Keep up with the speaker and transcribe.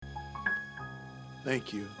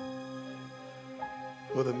Thank you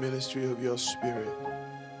for the ministry of your Spirit.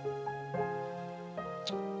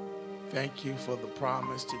 Thank you for the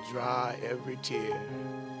promise to dry every tear.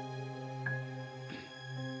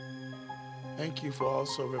 Thank you for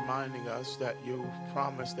also reminding us that you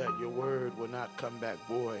promised that your word will not come back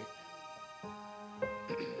void.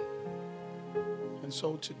 And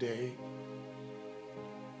so today,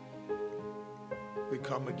 we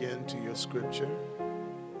come again to your scripture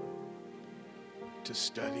to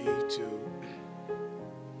study, to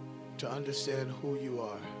understand who you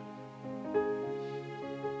are,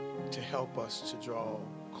 to help us to draw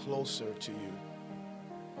closer to you.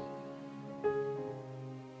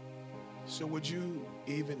 So would you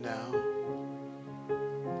even now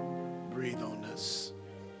breathe on us?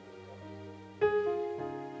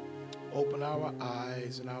 Open our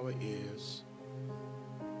eyes and our ears.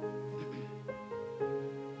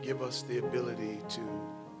 Give us the ability to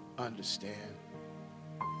understand,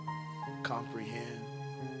 comprehend,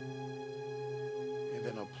 and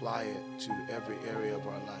then apply it to every area of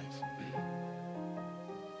our life.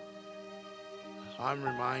 I'm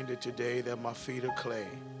reminded today that my feet are clay,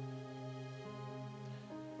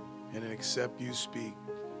 and except you speak,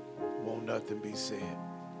 won't nothing be said.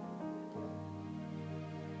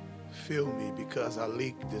 Fill me because I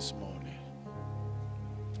leak this morning.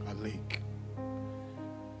 I leak.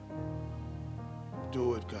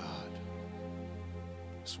 Do it, God.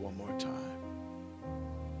 Just one more time.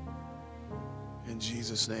 In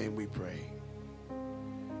Jesus' name we pray.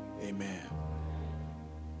 Amen.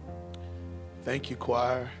 Thank you,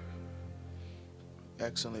 choir.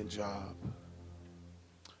 Excellent job.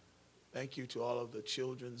 Thank you to all of the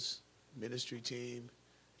children's ministry team.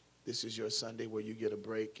 This is your Sunday where you get a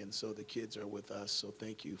break, and so the kids are with us. So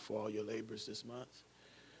thank you for all your labors this month.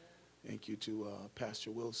 Thank you to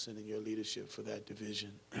Pastor Wilson and your leadership for that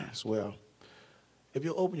division as well. If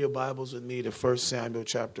you'll open your Bibles with me to 1 Samuel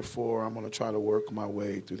chapter 4, I'm going to try to work my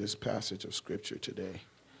way through this passage of Scripture today.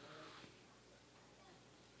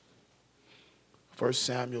 1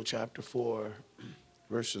 Samuel chapter 4,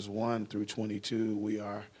 verses 1 through 22, we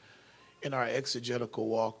are in our exegetical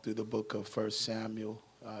walk through the book of 1 Samuel.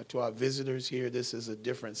 To our visitors here, this is a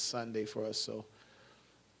different Sunday for us, so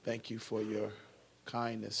thank you for your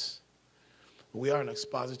kindness. We are an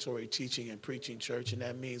expository teaching and preaching church, and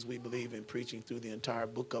that means we believe in preaching through the entire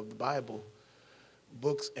book of the Bible,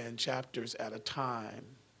 books and chapters at a time.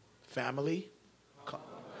 Family,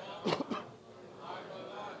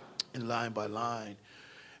 and line by line.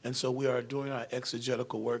 And so we are doing our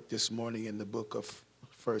exegetical work this morning in the book of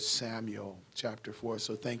 1 Samuel chapter 4.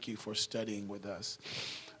 So thank you for studying with us.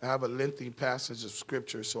 I have a lengthy passage of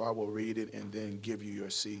scripture, so I will read it and then give you your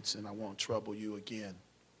seats, and I won't trouble you again.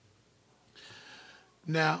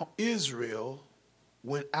 Now Israel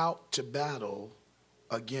went out to battle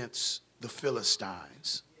against the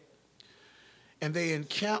Philistines, and they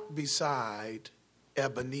encamped beside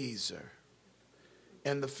Ebenezer,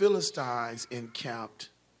 and the Philistines encamped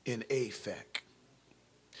in Aphek.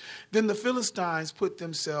 Then the Philistines put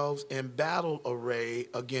themselves in battle array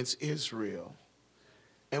against Israel.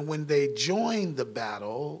 And when they joined the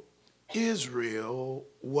battle, Israel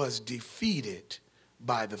was defeated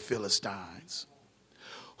by the Philistines,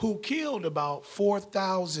 who killed about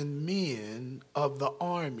 4,000 men of the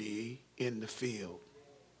army in the field.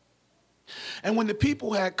 And when the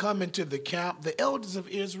people had come into the camp, the elders of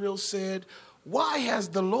Israel said, "Why has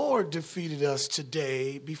the Lord defeated us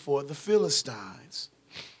today before the Philistines?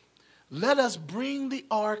 Let us bring the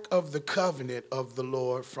ark of the covenant of the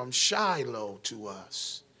Lord from Shiloh to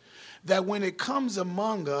us, that when it comes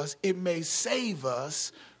among us, it may save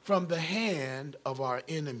us from the hand of our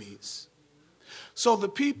enemies." So the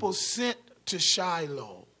people sent to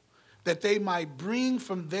Shiloh, that they might bring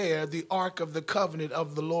from there the ark of the covenant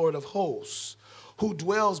of the Lord of hosts, who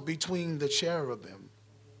dwells between the cherubim.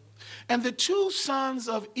 And the two sons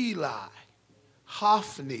of Eli,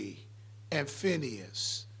 Hophni and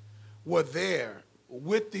Phinehas, were there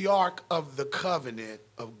with the ark of the covenant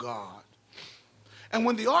of God. And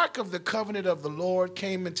when the ark of the covenant of the Lord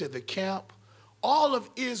came into the camp, all of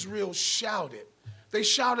Israel shouted. They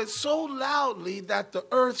shouted so loudly that the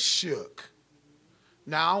earth shook.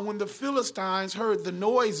 Now, when the Philistines heard the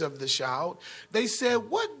noise of the shout, they said,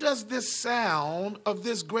 "What does this sound of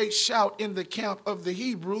this great shout in the camp of the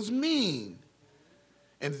Hebrews mean?"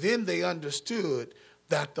 And then they understood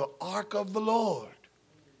that the ark of the Lord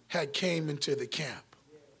had came into the camp.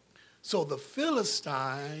 So the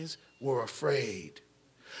Philistines were afraid,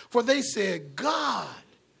 for they said, "God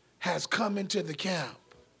has come into the camp."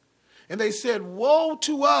 And they said, "Woe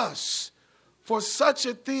to us, for such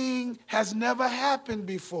a thing has never happened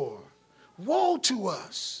before. Woe to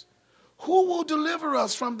us! Who will deliver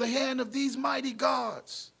us from the hand of these mighty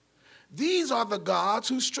gods? These are the gods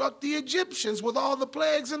who struck the Egyptians with all the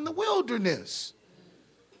plagues in the wilderness.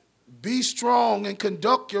 Be strong and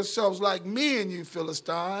conduct yourselves like men, you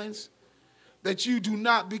Philistines, that you do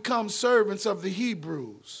not become servants of the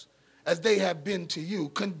Hebrews, as they have been to you.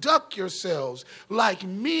 Conduct yourselves like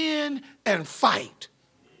men and fight.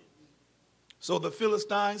 So the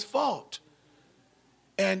Philistines fought,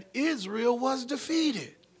 and Israel was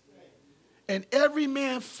defeated. And every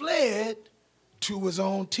man fled to his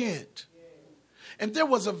own tent. And there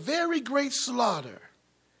was a very great slaughter,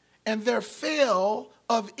 and there fell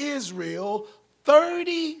of Israel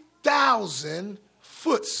 30,000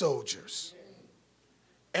 foot soldiers.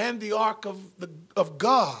 And the ark of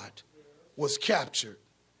God was captured.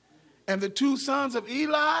 And the two sons of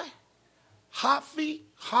Eli, Hophni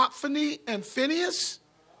and Phinehas,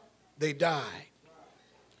 they died.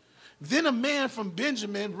 Then a man from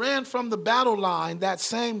Benjamin ran from the battle line that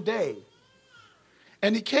same day.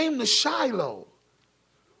 And he came to Shiloh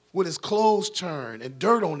with his clothes torn and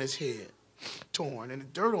dirt on his head.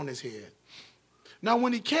 Now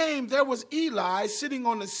when he came, there was Eli sitting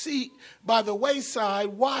on a seat by the wayside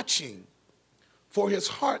watching, for his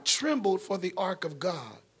heart trembled for the ark of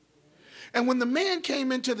God. And when the man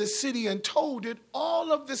came into the city and told it,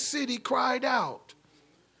 all of the city cried out.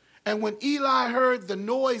 And when Eli heard the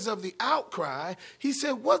noise of the outcry, he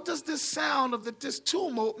said, what does this sound of this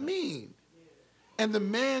tumult mean? And the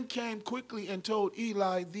man came quickly and told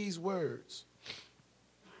Eli these words.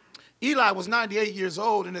 Eli was 98 years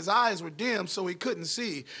old, and his eyes were dim, so he couldn't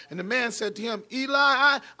see. And the man said to him,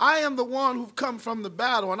 Eli, I am the one who've come from the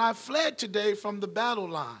battle, and I fled today from the battle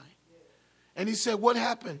line. And he said, what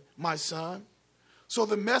happened, my son? So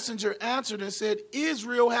the messenger answered and said,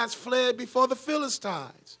 Israel has fled before the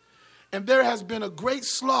Philistines, and there has been a great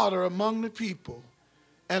slaughter among the people.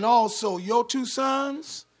 And also your two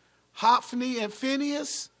sons, Hophni and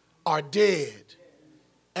Phinehas, are dead,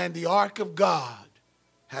 and the ark of God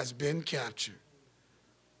has been captured.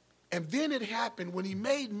 And then it happened when he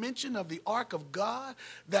made mention of the ark of God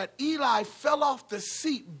that Eli fell off the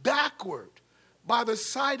seat backward by the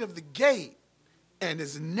side of the gate, and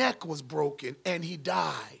his neck was broken, and he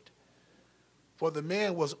died. For the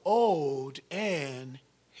man was old and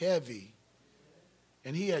heavy,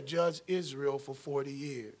 and he had judged Israel for 40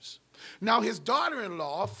 years. Now his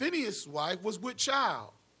daughter-in-law, Phinehas' wife, was with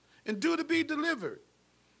child and due to be delivered.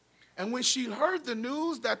 And when she heard the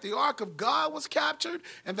news that the ark of God was captured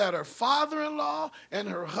and that her father-in-law and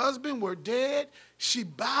her husband were dead, she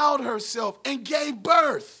bowed herself and gave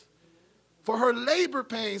birth, for her labor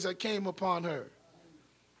pains that came upon her.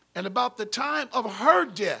 And about the time of her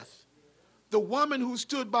death, the woman who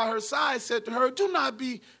stood by her side said to her, do not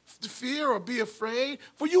fear or be afraid,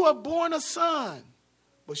 for you have borne a son.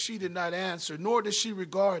 But she did not answer, nor did she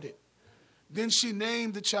regard it. Then she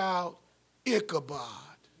named the child Ichabod,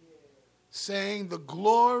 saying, the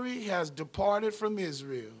glory has departed from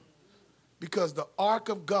Israel, because the ark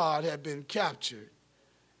of God had been captured,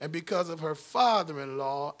 and because of her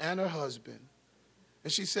father-in-law and her husband.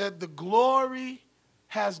 And she said, the glory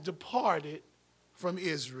has departed from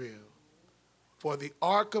Israel, for the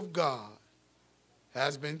ark of God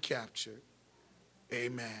has been captured.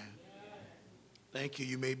 Amen. Thank you.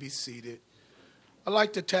 You may be seated. I'd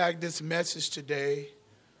like to tag this message today,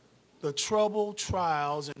 the trouble,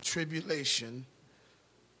 trials, and tribulation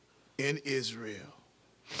in Israel.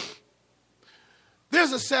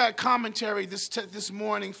 There's a sad commentary this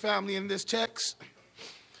morning, family, in this text.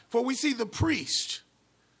 For we see the priest's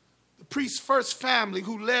first family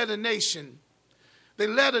who led a nation. They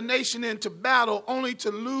led a nation into battle only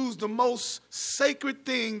to lose the most sacred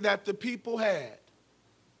thing that the people had,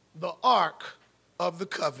 the Ark of the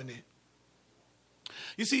Covenant.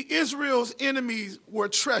 You see, Israel's enemies were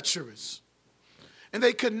treacherous, and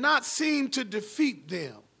they could not seem to defeat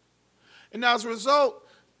them. And as a result,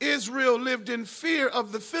 Israel lived in fear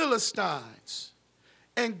of the Philistines.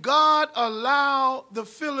 And God allowed the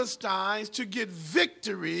Philistines to get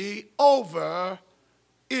victory over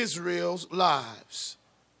Israel's lives.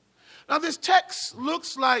 Now, this text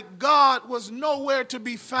looks like God was nowhere to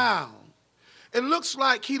be found. It looks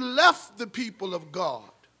like he left the people of God.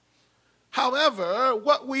 However,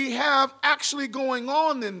 what we have actually going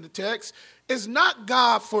on in the text is not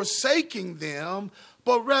God forsaking them,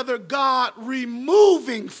 but rather God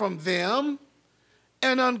removing from them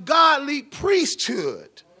an ungodly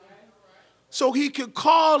priesthood so he could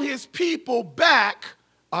call his people back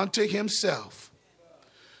unto himself.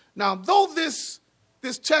 Now, though this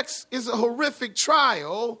text is a horrific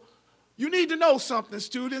trial, you need to know something,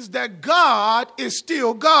 students, that God is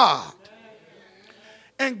still God.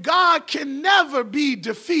 And God can never be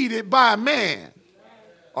defeated by man.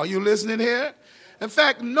 Are you listening here? In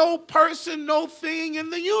fact, no person, no thing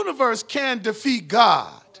in the universe can defeat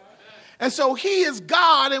God. And so he is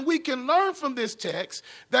God, and we can learn from this text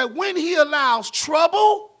that when he allows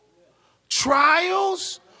trouble,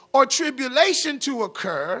 trials, or tribulation to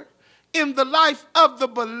occur in the life of the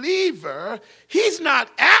believer, he's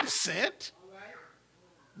not absent.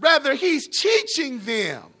 Rather, he's teaching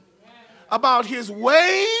them about his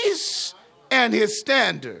ways and his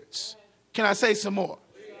standards. Can I say some more?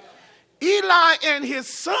 Eli and his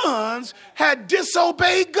sons had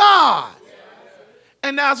disobeyed God.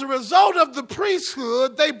 And as a result of the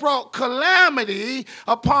priesthood, they brought calamity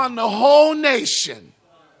upon the whole nation.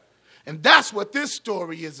 And that's what this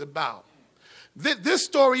story is about. This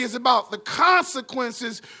story is about the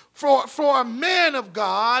consequences for a man of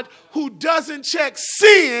God who doesn't check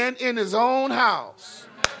sin in his own house.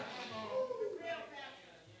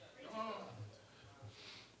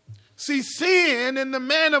 See, sin in the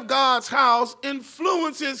man of God's house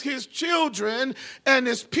influences his children and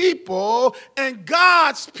his people and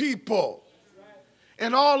God's people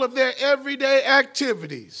in all of their everyday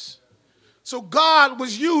activities. So God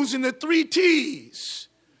was using the 3 T's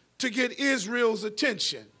to get Israel's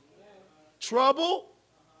attention: trouble,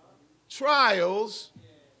 trials,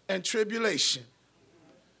 and tribulation.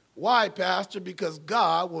 Why, Pastor? Because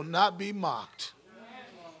God will not be mocked.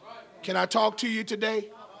 Can I talk to you today?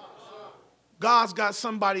 God's got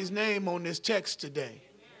somebody's name on this text today.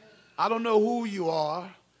 I don't know who you are.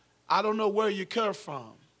 I don't know where you come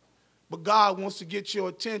from. But God wants to get your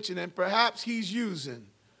attention, and perhaps he's using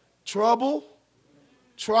trouble,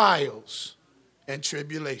 trials, and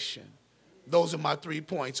tribulation. Those are my 3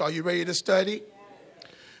 points. Are you ready to study?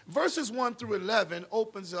 Verses 1 through 11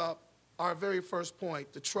 opens up our very first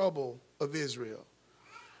point, the trouble of Israel.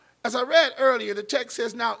 As I read earlier, the text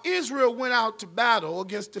says, now Israel went out to battle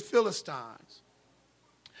against the Philistines.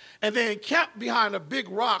 And they encamped behind a big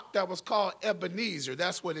rock that was called Ebenezer.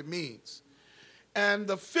 That's what it means. And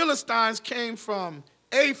the Philistines came from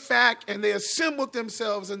Aphek, and they assembled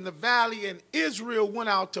themselves in the valley, and Israel went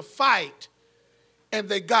out to fight, and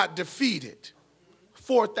they got defeated.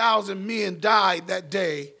 4,000 men died that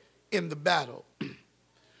day in the battle.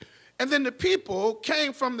 And then the people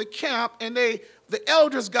came from the camp, and the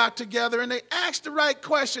elders got together, and they asked the right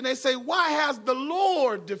question. They say, why has the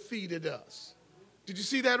Lord defeated us? Did you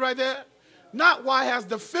see that right there? Not why has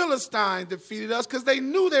the Philistines defeated us, because they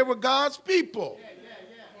knew they were God's people.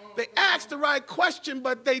 They asked the right question,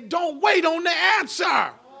 but they don't wait on the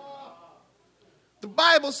answer. The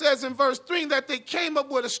Bible says in verse 3 that they came up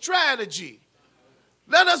with a strategy.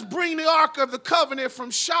 Let us bring the Ark of the Covenant from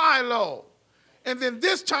Shiloh. And then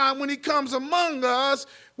this time when he comes among us,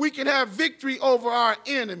 we can have victory over our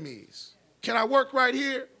enemies. Can I work right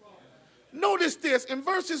here? Notice this. In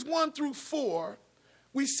verses 1 through 4,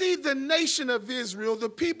 we see the nation of Israel, the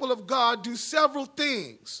people of God, do several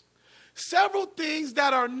things. Several things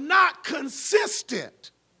that are not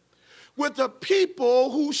consistent with the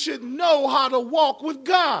people who should know how to walk with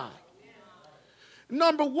God.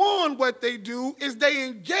 Number one, what they do is they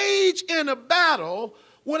engage in a battle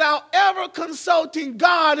without ever consulting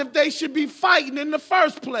God if they should be fighting in the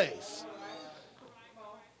first place.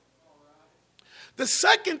 The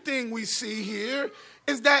second thing we see here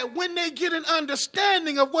is that when they get an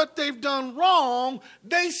understanding of what they've done wrong,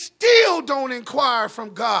 they still don't inquire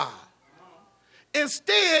from God.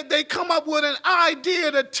 Instead, they come up with an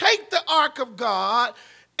idea to take the ark of God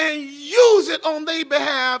and use it on their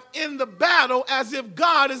behalf in the battle as if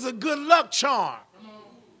God is a good luck charm.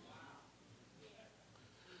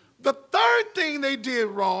 The third thing they did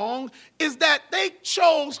wrong is that they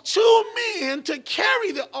chose 2 men to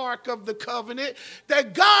carry the Ark of the Covenant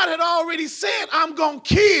that God had already said, I'm going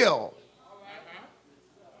to kill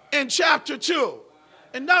in chapter 2.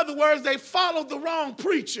 In other words, they followed the wrong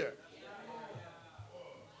preacher.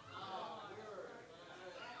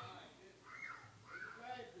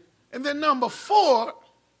 And then number 4,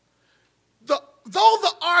 though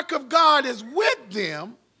the Ark of God is with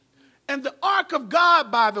them, and the Ark of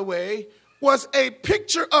God, by the way, was a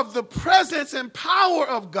picture of the presence and power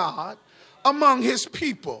of God among his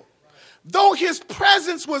people. Though his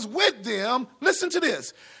presence was with them, listen to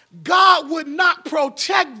this, God would not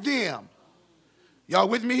protect them. Y'all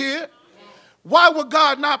with me here? Why would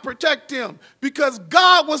God not protect them? Because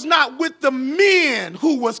God was not with the men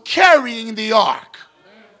who was carrying the ark.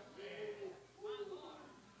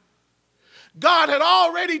 God had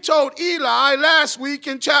already told Eli last week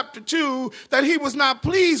in chapter 2 that he was not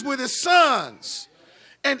pleased with his sons.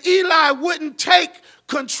 And Eli wouldn't take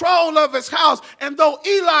control of his house. And though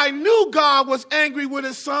Eli knew God was angry with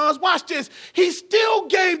his sons, watch this, he still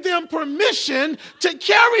gave them permission to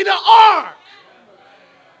carry the ark.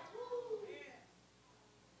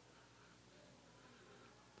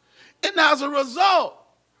 And as a result,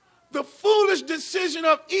 the foolish decision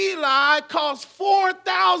of Eli cost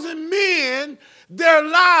 4,000 men their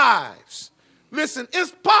lives. Listen,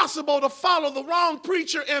 it's possible to follow the wrong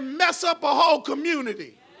preacher and mess up a whole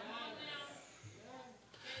community.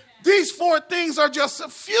 These 4 things are just a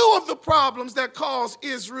few of the problems that caused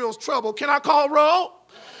Israel's trouble. Can I call roll?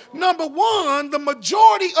 Number 1, the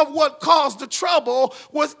majority of what caused the trouble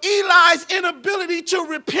was Eli's inability to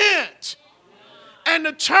repent and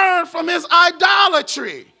to turn from his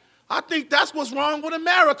idolatry. I think that's what's wrong with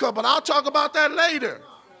America, but I'll talk about that later.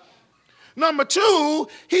 Number 2,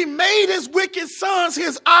 he made his wicked sons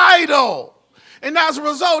his idol. And as a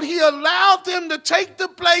result, he allowed them to take the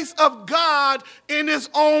place of God in his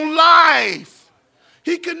own life.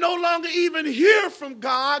 He could no longer even hear from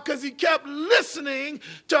God because he kept listening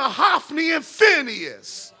to Hophni and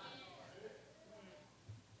Phinehas.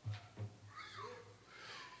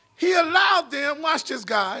 He allowed them, watch this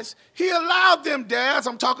guys, he allowed them, dads,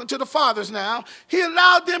 I'm talking to the fathers now, he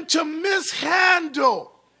allowed them to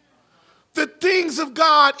mishandle the things of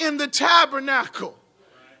God in the tabernacle.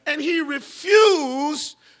 And he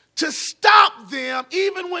refused to stop them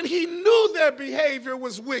even when he knew their behavior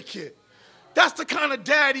was wicked. That's the kind of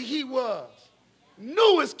daddy he was.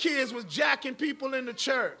 Knew his kids was jacking people in the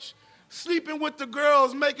church, sleeping with the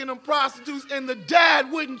girls, making them prostitutes, and the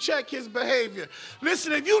dad wouldn't check his behavior.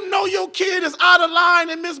 Listen, if you know your kid is out of line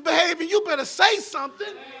and misbehaving, you better say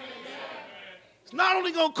something. It's not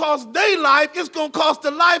only going to cost their life, it's going to cost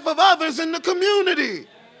the life of others in the community.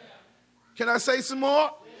 Can I say some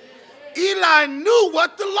more? Eli knew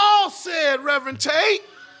what the law said, Reverend Tate.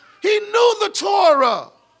 He knew the Torah.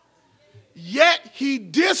 Yet he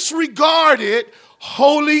disregarded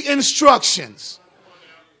holy instructions.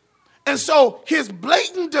 And so his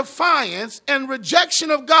blatant defiance and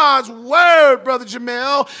rejection of God's word, Brother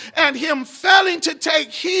Jamel, and him failing to take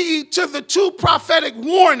heed to the 2 prophetic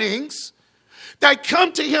warnings that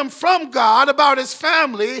come to him from God about his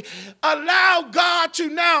family, allow God to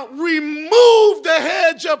now remove the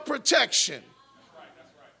hedge of protection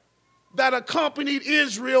that accompanied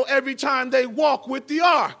Israel every time they walked with the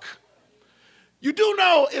ark. You do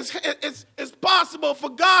know it's possible for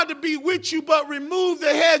God to be with you, but remove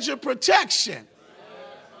the hedge of protection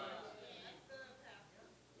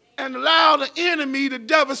and allow the enemy to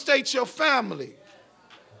devastate your family.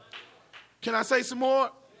 Can I say some more?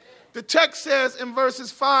 The text says in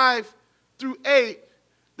verses 5 through 8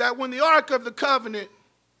 that when the Ark of the Covenant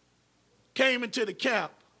came into the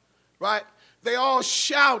camp, right, they all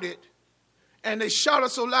shouted, and they shouted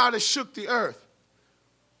so loud it shook the earth.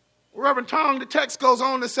 Reverend Tong, the text goes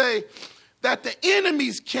on to say that the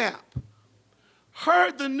enemy's camp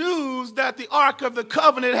heard the news that the Ark of the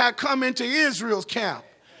Covenant had come into Israel's camp,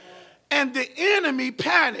 and the enemy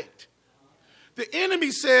panicked. The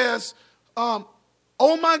enemy says, oh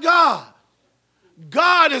my God,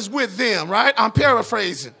 God is with them, right? I'm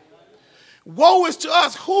paraphrasing. Woe is to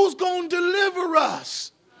us. Who's going to deliver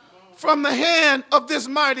us from the hand of this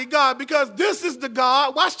mighty God? Because this is the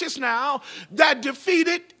God, watch this now, that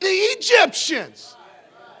defeated the Egyptians.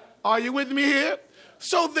 Are you with me here?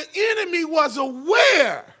 So the enemy was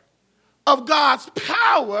aware of God's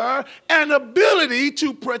power and ability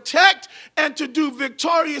to protect and to do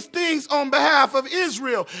victorious things on behalf of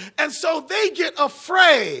Israel. And so they get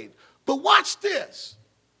afraid. But watch this.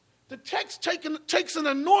 The text takes an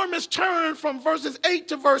enormous turn from verses 8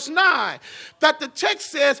 to verse 9. That the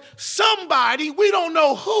text says somebody, we don't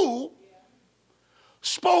know who,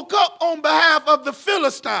 spoke up on behalf of the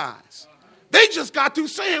Philistines. They just got through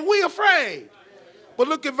saying, we afraid. But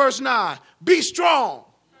look at verse 9. Be strong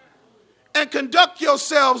and conduct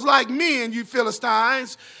yourselves like men, you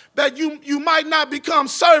Philistines, that you might not become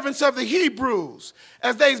servants of the Hebrews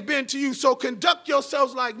as they've been to you. So conduct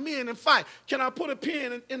yourselves like men and fight. Can I put a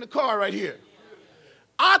pin in the car right here?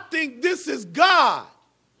 I think this is God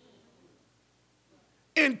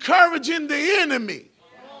encouraging the enemy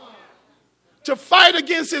to fight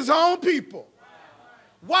against his own people.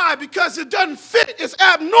 Why? Because it doesn't fit. It's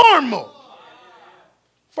abnormal.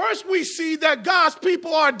 First, we see that God's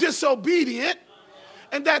people are disobedient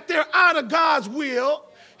and that they're out of God's will.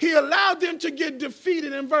 He allowed them to get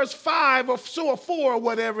defeated in verse 5 or 4 or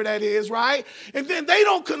whatever that is, right? And then they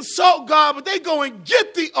don't consult God, but they go and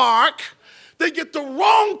get the ark. They get the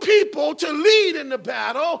wrong people to lead in the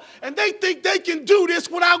battle, and they think they can do this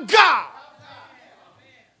without God.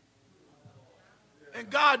 And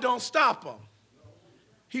God don't stop them.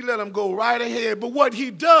 He let them go right ahead. But what he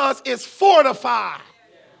does is fortify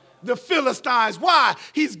the Philistines. Why?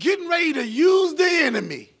 He's getting ready to use the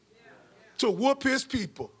enemy to whoop his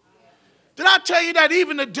people. Did I tell you that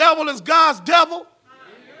even the devil is God's devil?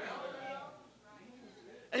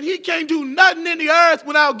 And he can't do nothing in the earth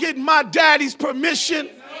without getting my daddy's permission.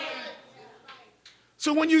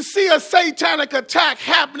 So when you see a satanic attack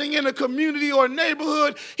happening in a community or a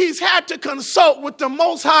neighborhood, he's had to consult with the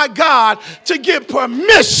Most High God to get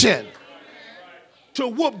permission to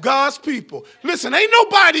whoop God's people. Listen, ain't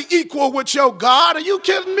nobody equal with your God. Are you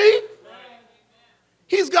kidding me?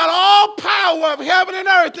 He's got all power of heaven and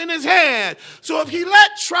earth in his hand. So if he let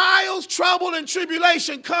trials, trouble, and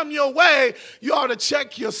tribulation come your way, you ought to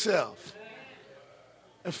check yourself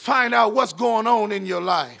and find out what's going on in your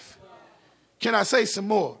life. Can I say some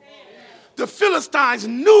more? The Philistines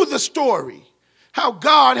knew the story, how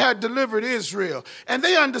God had delivered Israel. And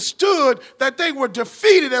they understood that they were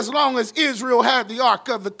defeated as long as Israel had the Ark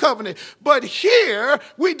of the Covenant. But here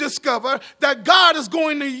we discover that God is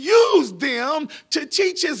going to use them to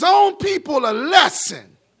teach his own people a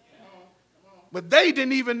lesson. But they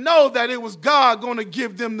didn't even know that it was God going to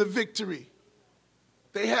give them the victory.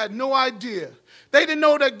 They had no idea. They didn't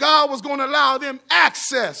know that God was going to allow them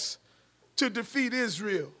access to defeat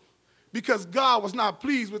Israel, because God was not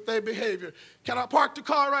pleased with their behavior. Can I park the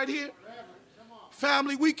car right here?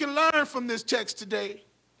 Family, we can learn from this text today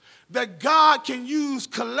that God can use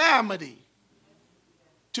calamity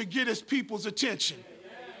to get his people's attention.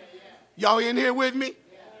 Y'all in here with me?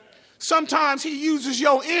 Sometimes he uses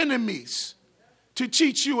your enemies to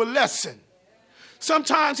teach you a lesson.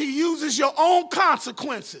 Sometimes he uses your own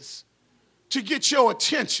consequences to get your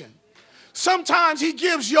attention. Sometimes he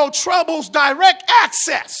gives your troubles direct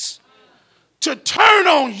access to turn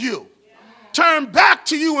on you, turn back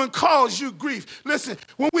to you and cause you grief. Listen,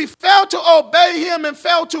 when we fail to obey him and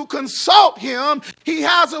fail to consult him, he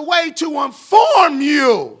has a way to inform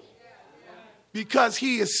you because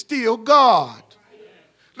he is still God.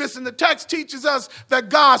 Listen, the text teaches us that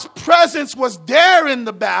God's presence was there in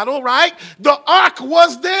the battle, right? The ark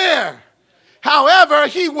was there. However,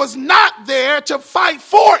 he was not there to fight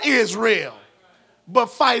for Israel, but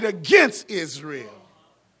fight against Israel.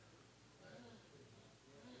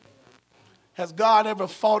 Has God ever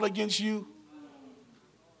fought against you?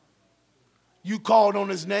 You called on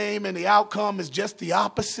his name and the outcome is just the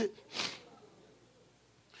opposite?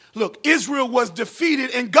 Look, Israel was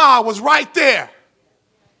defeated and God was right there.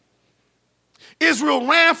 Israel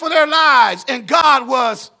ran for their lives and God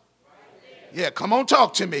was Yeah, come on,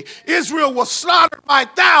 talk to me. Israel was slaughtered by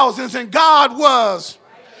thousands and God was.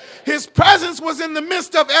 His presence was in the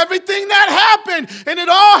midst of everything that happened. And it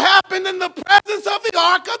all happened in the presence of the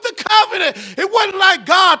Ark of the Covenant. It wasn't like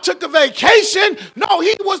God took a vacation. No,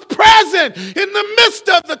 he was present in the midst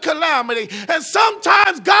of the calamity. And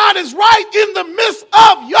sometimes God is right in the midst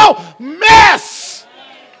of your mess.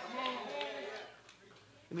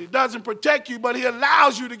 And he doesn't protect you, but he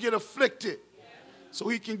allows you to get afflicted so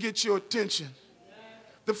he can get your attention.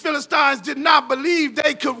 The Philistines did not believe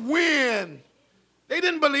they could win. They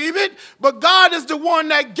didn't believe it, but God is the one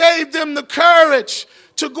that gave them the courage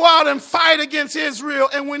to go out and fight against Israel.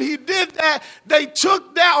 And when he did that, they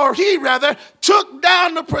took down, or he rather, took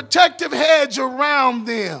down the protective hedge around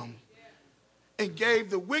them and gave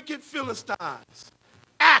the wicked Philistines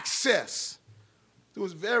access to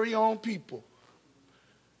his very own people.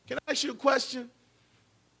 Can I ask you a question?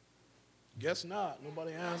 Guess not.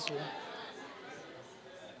 Nobody answered.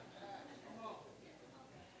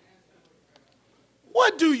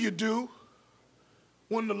 What do you do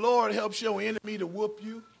when the Lord helps your enemy to whoop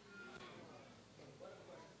you?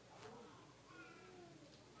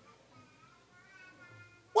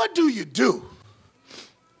 What do you do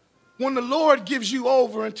when the Lord gives you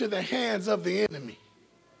over into the hands of the enemy?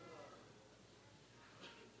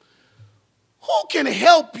 Who can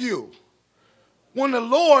help you when the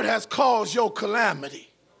Lord has caused your calamity?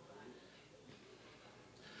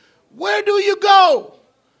 Where do you go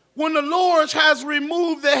when the Lord has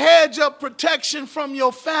removed the hedge of protection from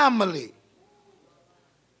your family?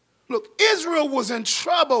 Look, Israel was in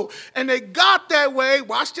trouble, and they got that way,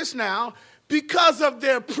 watch this now, because of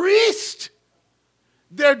their priest,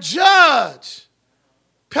 their judge,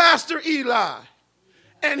 Pastor Eli,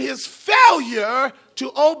 and his failure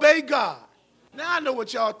to obey God. Now, I know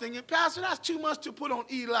what y'all thinking. Pastor, that's too much to put on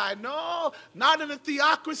Eli. No, not in the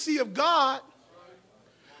theocracy of God.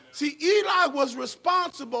 See, Eli was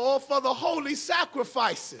responsible for the holy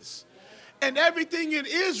sacrifices. And everything in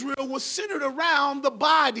Israel was centered around the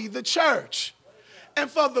body, the church. And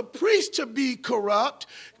for the priest to be corrupt,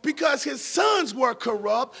 because his sons were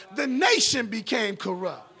corrupt, the nation became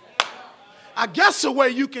corrupt. I guess the way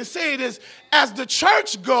you can say it is, as the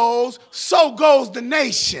church goes, so goes the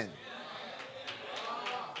nation.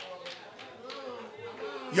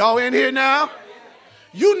 Y'all in here now?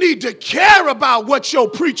 You need to care about what your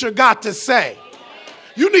preacher got to say.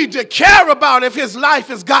 You need to care about if his life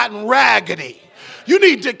has gotten raggedy. You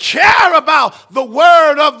need to care about the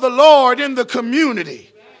word of the Lord in the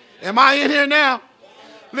community. Am I in here now?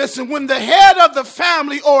 Listen, when the head of the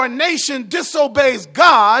family or a nation disobeys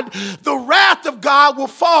God, the wrath of God will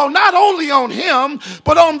fall not only on him,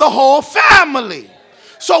 but on the whole family.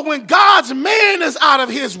 So when God's man is out of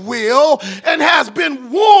his will and has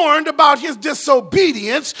been warned about his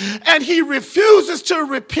disobedience and he refuses to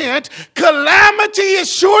repent, calamity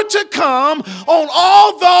is sure to come on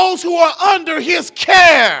all those who are under his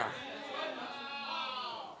care.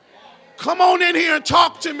 Come on in here and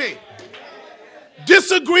talk to me.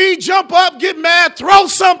 Disagree, jump up, get mad, throw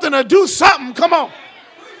something or do something. Come on.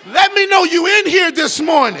 Let me know you in here this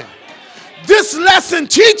morning. This lesson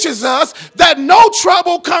teaches us that no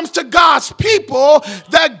trouble comes to God's people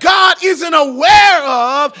that God isn't aware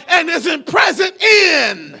of and isn't present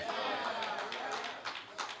in.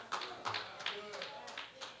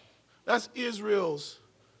 That's Israel's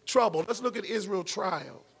trouble. Let's look at Israel's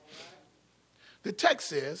trial. The text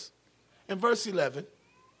says in verse 11,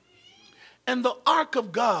 and the ark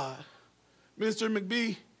of God, Minister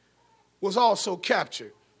McBee, was also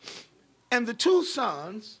captured. And the two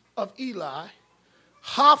sons of Eli,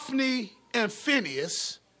 Hophni and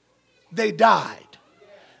Phinehas, they died.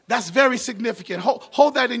 That's very significant.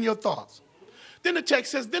 Hold that in your thoughts. Then the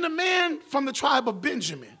text says, then a man from the tribe of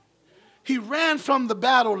Benjamin, he ran from the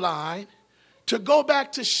battle line to go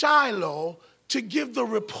back to Shiloh to give the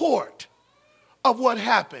report of what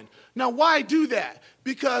happened. Now, why do that?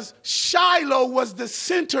 Because Shiloh was the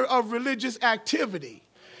center of religious activity.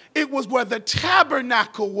 It was where the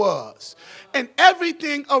tabernacle was. And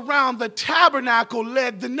everything around the tabernacle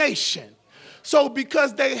led the nation. So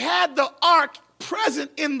because they had the ark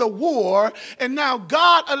present in the war, and now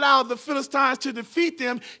God allowed the Philistines to defeat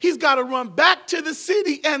them, he's got to run back to the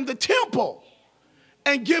city and the temple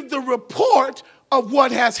and give the report of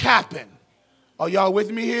what has happened. Are y'all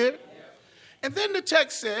with me here? And then the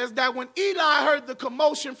text says that when Eli heard the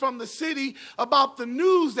commotion from the city about the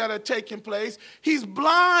news that had taken place, he's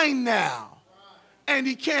blind now and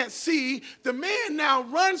he can't see. The man now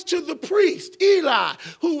runs to the priest, Eli,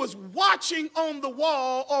 who was watching on the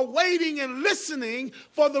wall or waiting and listening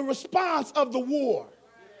for the response of the war.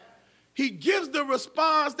 He gives the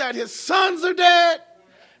response that his sons are dead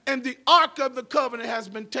and the ark of the covenant has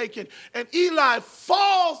been taken. And Eli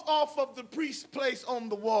falls off of the priest's place on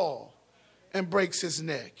the wall and breaks his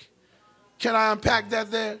neck. Can I unpack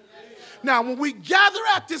that there? Now, when we gather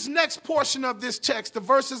at this next portion of this text, the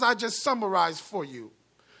verses I just summarized for you,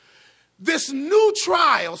 this new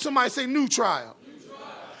trial, somebody say new trial,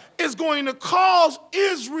 is going to cause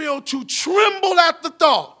Israel to tremble at the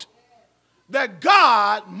thought that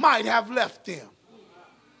God might have left them.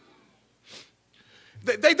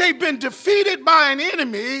 They've been defeated by an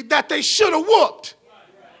enemy that they should have whooped.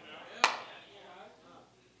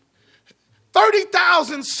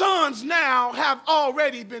 30,000 sons now have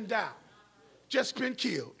already been down, just been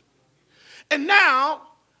killed. And now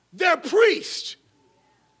their priest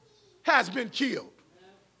has been killed.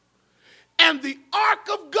 And the ark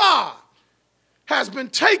of God has been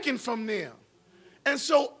taken from them. And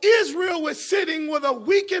so Israel was sitting with a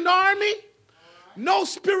weakened army, no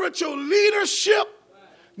spiritual leadership,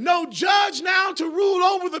 no judge now to rule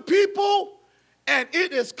over the people, and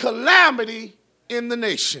it is calamity in the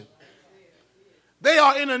nation. They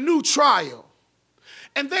are in a new trial.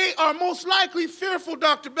 And they are most likely fearful,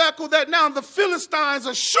 Dr. Beckel, that now the Philistines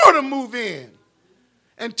are sure to move in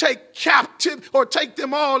and take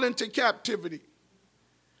them all into captivity.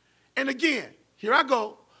 And again, here I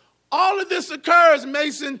go. All of this occurs,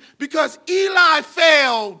 Mason, because Eli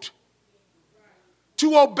failed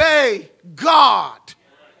to obey God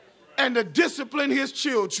and to discipline his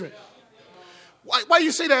children. Why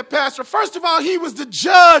you say that, Pastor? First of all, he was the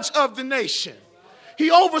judge of the nation. He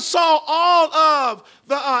oversaw all of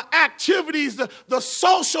the activities, the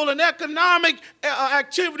social and economic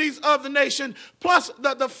activities of the nation, plus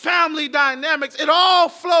the family dynamics. It all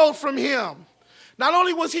flowed from him. Not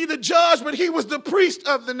only was he the judge, but he was the priest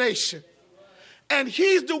of the nation. And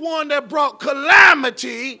he's the one that brought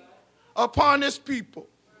calamity upon his people.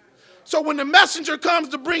 So when the messenger comes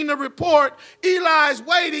to bring the report, Eli's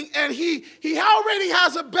waiting, and he already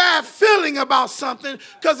has a bad feeling about something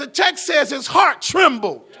because the text says his heart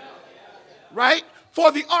trembled. Right?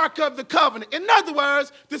 for the Ark of the Covenant. In other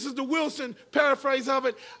words, this is the Wilson paraphrase of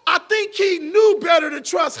it, I think he knew better to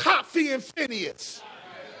trust Hophni and Phinehas.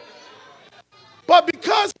 But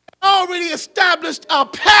because he already established a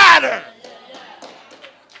pattern,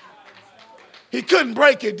 he couldn't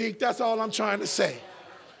break it, Deke. That's all I'm trying to say.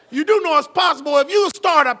 You do know it's possible if you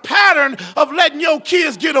start a pattern of letting your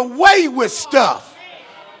kids get away with stuff.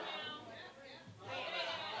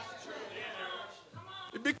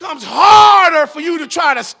 It becomes harder for you to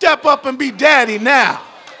try to step up and be daddy now.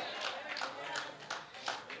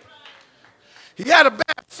 He had a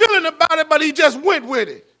bad feeling about it, but he just went with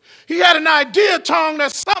it. He had an idea, Tong,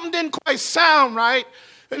 that something didn't quite sound right.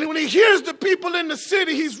 And when he hears the people in the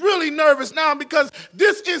city, he's really nervous now because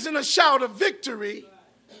this isn't a shout of victory.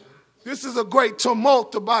 This is a great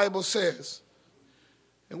tumult, the Bible says.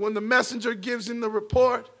 And when the messenger gives him the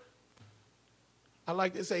report, I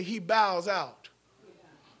like to say he bows out,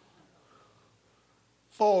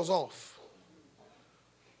 falls off,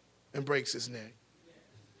 and breaks his neck.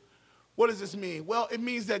 What does this mean? Well, it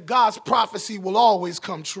means that God's prophecy will always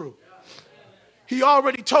come true. He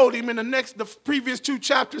already told him in the previous 2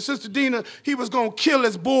 chapters, Sister Dina, he was going to kill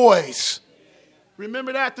his boys.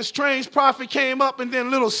 Remember that? The strange prophet came up and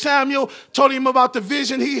then little Samuel told him about the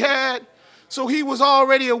vision he had. So he was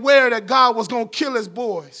already aware that God was going to kill his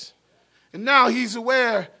boys. And now he's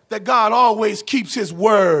aware that God always keeps his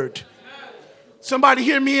word. Somebody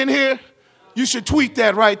hear me in here? You should tweet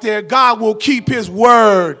that right there. God will keep his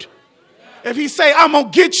word. If he say, I'm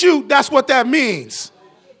going to get you, that's what that means.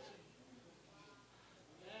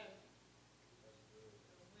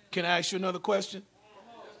 Can I ask you another question?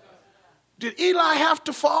 Did Eli have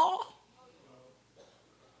to fall?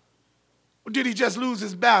 Or did he just lose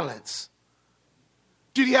his balance?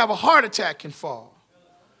 Did he have a heart attack and fall?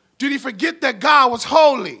 Did he forget that God was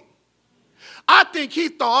holy? I think he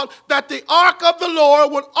thought that the ark of the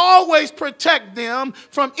Lord would always protect them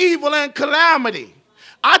from evil and calamity.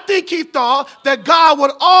 I think he thought that God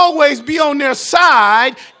would always be on their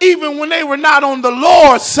side even when they were not on the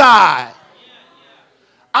Lord's side.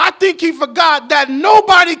 I think he forgot that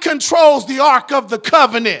nobody controls the Ark of the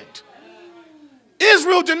Covenant.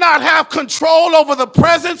 Israel did not have control over the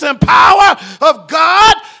presence and power of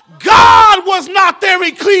God. God was not their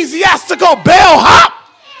ecclesiastical bellhop.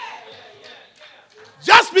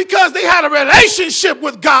 Just because they had a relationship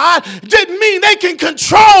with God didn't mean they can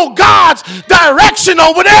control God's direction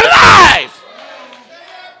over their life.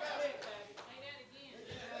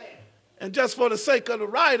 And just for the sake of the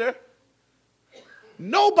writer,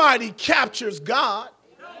 nobody captures God.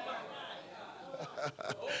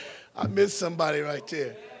 I missed somebody right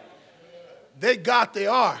there. They got the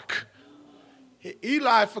ark.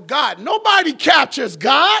 Eli forgot. Nobody captures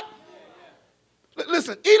God.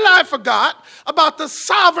 Listen, Eli forgot about the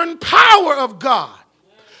sovereign power of God.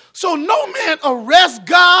 So no man arrests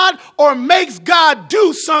God or makes God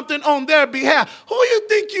do something on their behalf. Who you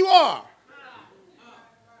think you are?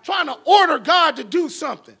 Trying to order God to do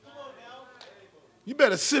something. You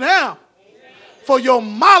better sit down for your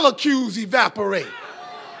molecules evaporate.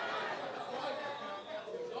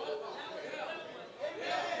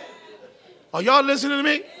 Are y'all listening to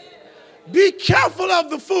me? Be careful of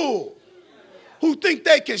the fool who think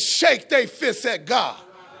they can shake their fists at God.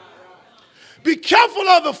 Be careful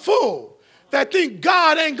of the fool that think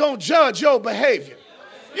God ain't going to judge your behavior.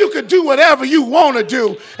 You can do whatever you want to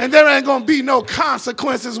do, and there ain't going to be no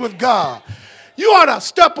consequences with God. You ought to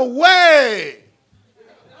step away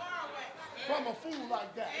from a fool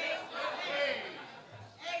like that.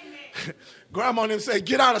 Grandma and them say,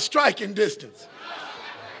 get out of striking distance.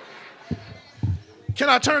 Can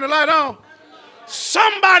I turn the light on?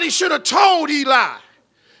 Somebody should have told Eli,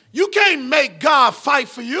 you can't make God fight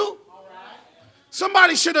for you.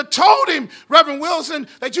 Somebody should have told him, Reverend Wilson,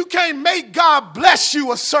 that you can't make God bless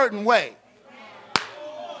you a certain way.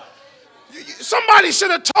 Somebody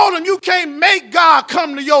should have told him you can't make God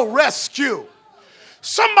come to your rescue.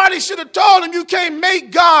 Somebody should have told him you can't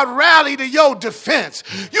make God rally to your defense.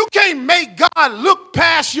 You can't make God look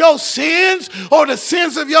past your sins or the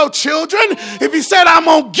sins of your children. If he said, I'm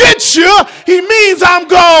going to get you, he means I'm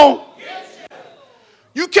going to.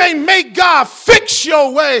 You can't make God fix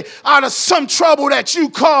your way out of some trouble that you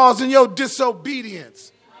caused in your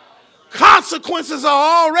disobedience. Consequences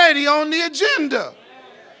are already on the agenda.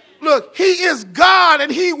 Look, he is God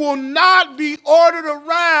and he will not be ordered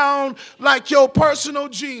around like your personal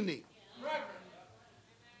genie.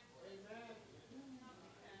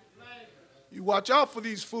 You watch out for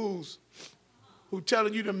these fools who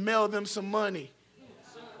telling you to mail them some money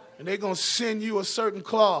and they're going to send you a certain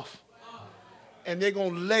cloth and they're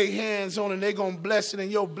going to lay hands on it and they're going to bless it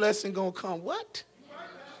and your blessing going to come. What?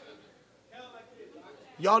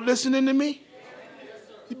 Y'all listening to me?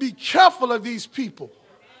 You be careful of these people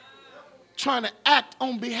trying to act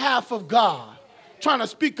on behalf of God, trying to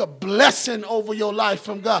speak a blessing over your life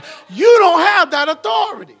from God. You don't have that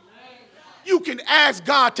authority. You can ask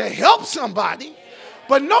God to help somebody,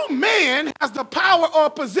 but no man has the power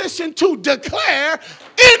or position to declare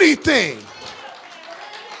anything.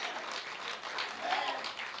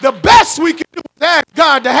 The best we can do is ask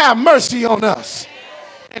God to have mercy on us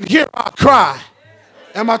and hear our cry.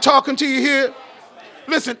 Am I talking to you here?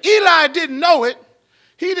 Listen, Eli didn't know it.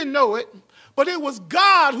 He didn't know it, but it was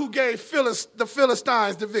God who gave the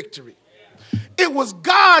Philistines the victory. It was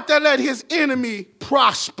God that let his enemy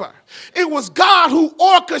prosper. It was God who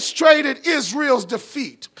orchestrated Israel's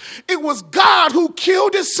defeat. It was God who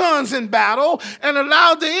killed his sons in battle and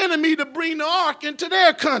allowed the enemy to bring the ark into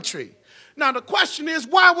their country. Now the question is,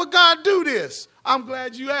 why would God do this? I'm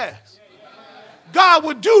glad you asked. God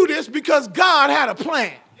would do this because God had a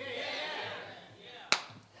plan.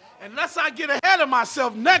 Unless I get ahead of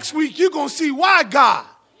myself, next week you're going to see why God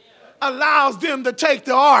allows them to take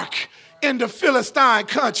the ark into Philistine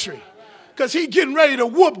country. Because he's getting ready to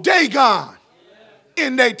whoop Dagon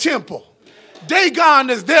in their temple. Dagon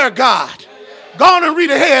is their God. Go on and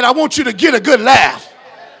read ahead. I want you to get a good laugh.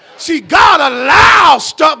 See, God allows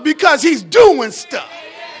stuff because he's doing stuff.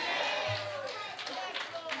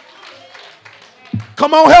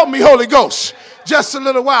 Come on, help me, Holy Ghost. Just a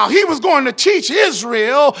little while. He was going to teach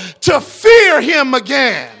Israel to fear him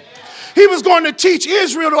again. He was going to teach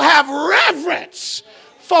Israel to have reverence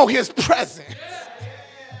for his presence.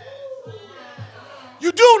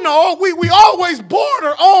 You do know we always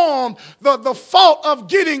border on the fault of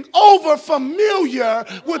getting over familiar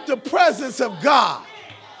with the presence of God.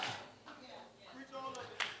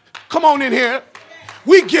 Come on in here.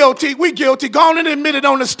 We guilty. Go on and admit it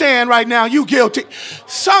on the stand right now. You guilty.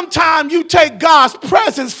 Sometimes you take God's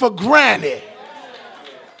presence for granted.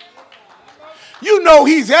 You know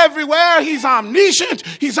he's everywhere. He's omniscient.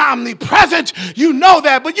 He's omnipresent. You know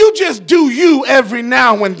that, but you just do you every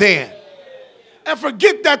now and then. And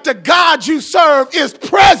forget that the God you serve is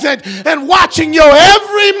present and watching your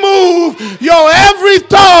every move, your every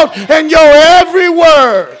thought, and your every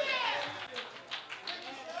word.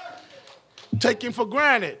 Take him for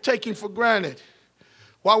granted. Take him for granted.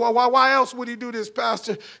 Why else would he do this,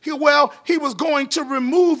 Pastor? He was going to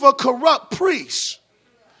remove a corrupt priest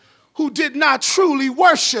who did not truly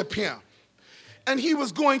worship him. And he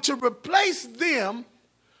was going to replace them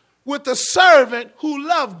with a servant who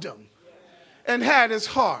loved him and had his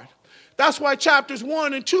heart. That's why chapters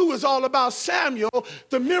 1 and 2 is all about Samuel,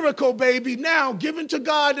 the miracle baby now given to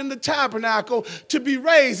God in the tabernacle to be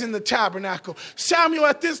raised in the tabernacle. Samuel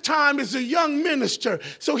at this time is a young minister.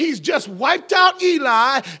 So he's just wiped out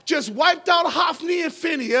Eli, just wiped out Hophni and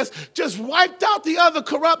Phinehas, just wiped out the other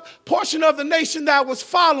corrupt portion of the nation that was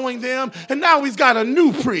following them. And now he's got a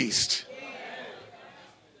new priest,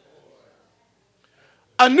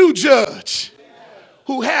 a new judge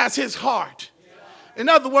who has his heart. In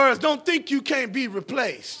other words, don't think you can't be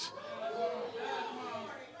replaced.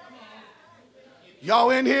 Y'all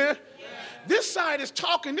in here? This side is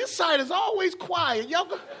talking. This side is always quiet. Y'all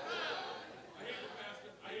go.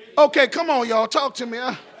 Okay, come on, y'all. Talk to me.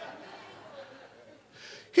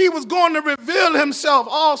 He was going to reveal himself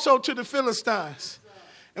also to the Philistines.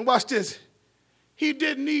 And watch this. He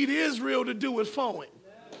didn't need Israel to do it for him.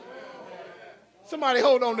 Somebody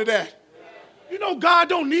hold on to that. You know God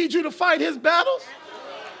don't need you to fight his battles.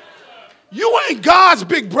 You ain't God's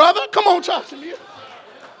big brother. Come on, talk to me.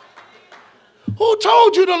 Who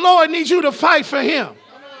told you the Lord needs you to fight for him?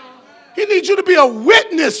 He needs you to be a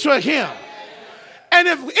witness for him. And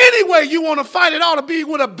if any way you want to fight, it ought to be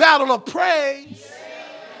with a battle of praise.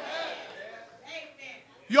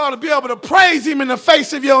 You ought to be able to praise him in the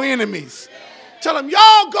face of your enemies. Tell them,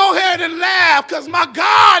 y'all go ahead and laugh because my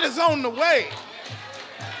God is on the way.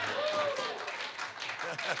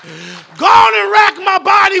 Go on and rack my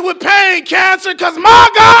body with pain, cancer, because my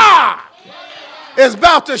God is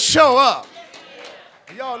about to show up.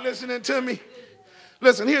 Are y'all listening to me?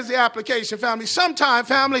 Listen, here's the application, family. Sometimes,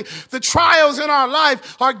 family, the trials in our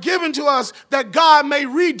life are given to us that God may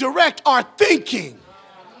redirect our thinking.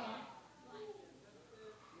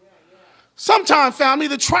 Sometimes, family,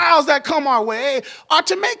 the trials that come our way are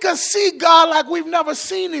to make us see God like we've never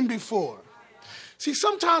seen him before. See,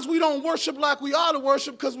 sometimes we don't worship like we ought to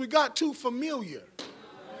worship because we got too familiar.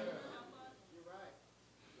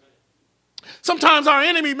 Sometimes our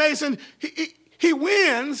enemy, Mason, he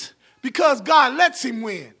wins because God lets him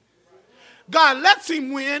win. God lets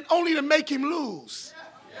him win only to make him lose.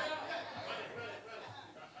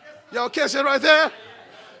 Y'all catch that right there?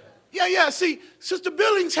 Yeah. See, Sister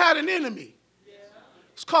Billings had an enemy.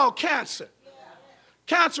 It's called cancer.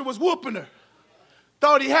 Cancer was whooping her.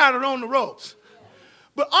 Thought he had her on the ropes.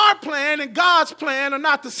 But our plan and God's plan are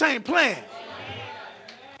not the same plan.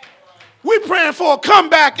 We're praying for a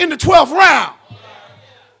comeback in the 12th round.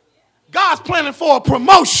 God's planning for a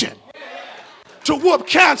promotion to whoop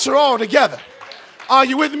cancer altogether. Are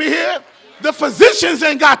you with me here? The physicians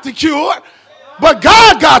ain't got the cure, but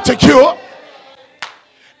God got the cure.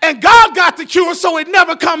 And God got the cure so it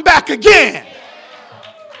never come back again.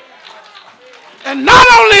 And not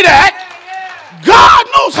only that, God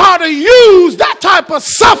knows how to use that type of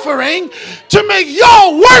suffering to make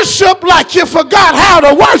your worship like you forgot how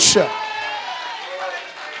to worship.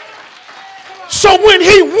 So when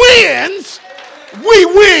he wins, we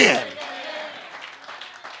win.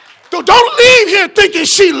 So don't leave here thinking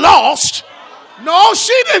she lost. No,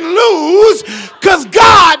 she didn't lose because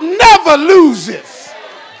God never loses.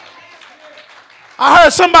 I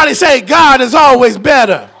heard somebody say God is always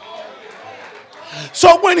better.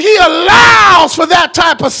 So when he allows for that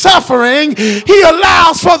type of suffering, he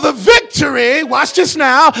allows for the victory, watch this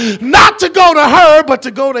now, not to go to her, but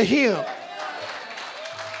to go to him.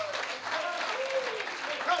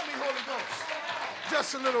 Help me, Holy Ghost.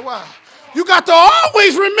 Just a little while. You got to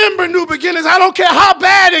always remember, new beginners, I don't care how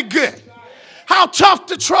bad it gets, how tough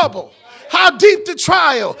the trouble, how deep the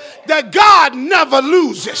trial, that God never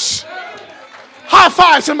loses. High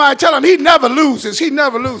five somebody, tell him he never loses. He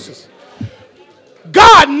never loses.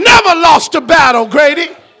 God never lost a battle, Grady.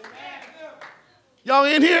 Y'all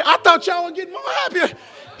in here? I thought y'all were getting more happy.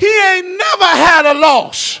 He ain't never had a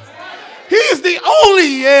loss. He is the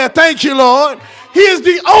only, thank you, Lord. He is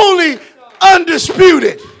the only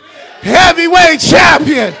undisputed heavyweight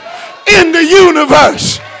champion in the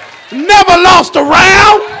universe. Never lost a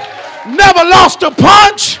round, never lost a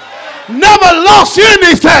punch, never lost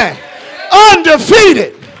anything.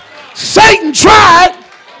 Undefeated. Satan tried,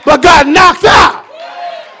 but got knocked out.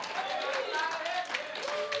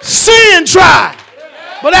 Sin tried,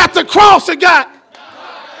 but at the cross it got.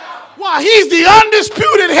 Why? He's the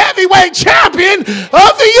undisputed heavyweight champion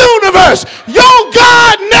of the universe. Your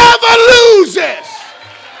God never loses.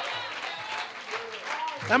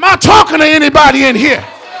 Am I talking to anybody in here?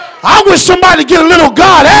 I wish somebody get a little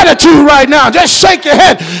God attitude right now. Just shake your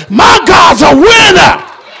head. My God's a winner.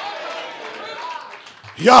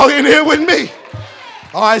 Y'all in here with me?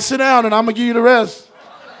 All right, sit down and I'm going to give you the rest.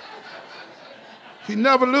 He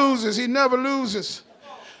never loses. He never loses.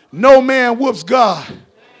 No man whoops God.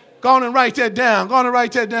 Go on and write that down. Go on and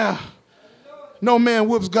write that down. No man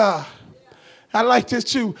whoops God. I like this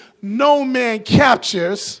too. No man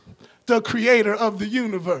captures the creator of the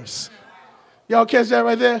universe. Y'all catch that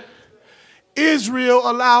right there? Israel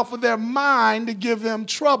allowed for their mind to give them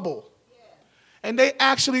trouble. And they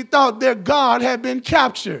actually thought their God had been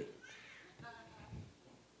captured.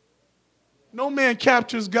 No man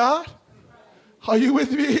captures God. Are you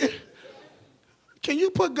with me here? Can you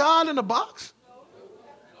put God in a box?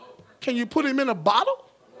 Can you put him in a bottle?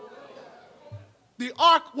 The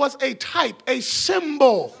ark was a type, a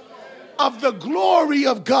symbol of the glory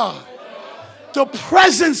of God, the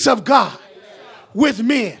presence of God with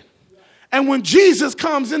men. And when Jesus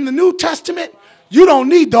comes in the New Testament, you don't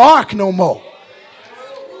need the ark no more.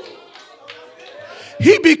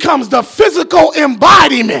 He becomes the physical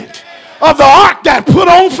embodiment of the ark that put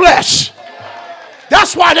on flesh.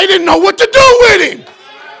 That's why they didn't know what to do with him.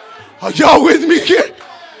 Are y'all with me here?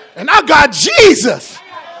 And I got Jesus.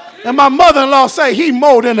 And my mother-in-law say he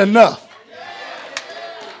more than enough.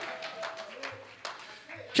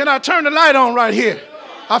 Can I turn the light on right here?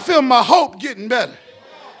 I feel my hope getting better.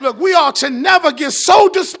 Look, we ought to never get so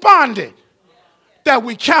despondent that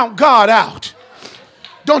we count God out.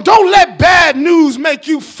 Don't let bad news make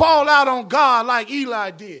you fall out on God like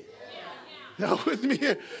Eli did. Y'all with me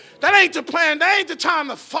here? That ain't the plan. That ain't the time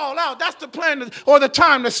to fall out. That's the plan or the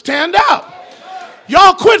time to stand out.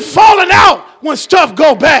 Y'all quit falling out when stuff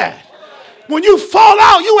go bad. When you fall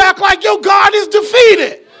out, you act like your God is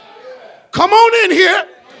defeated. Come on in here.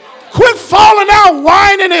 Quit falling out,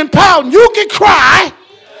 whining and pouting. You can cry.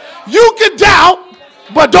 You can doubt,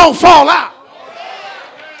 but don't fall out.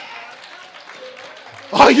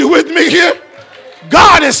 Are you with me here?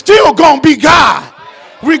 God is still going to be God,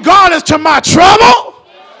 regardless to my trouble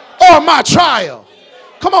or my trial.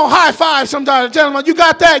 Come on, high five somebody. Gentlemen, you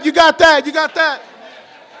got that, you got that, you got that.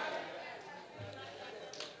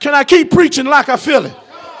 Can I keep preaching like I feel it?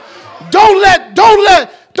 Don't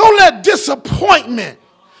let disappointment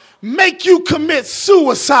make you commit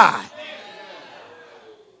suicide.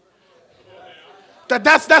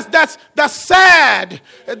 That's sad.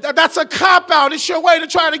 That's a cop-out. It's your way to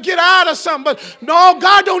try to get out of something. But no,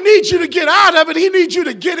 God don't need you to get out of it. He needs you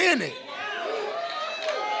to get in it.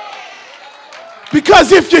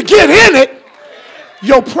 Because if you get in it,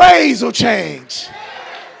 your praise will change.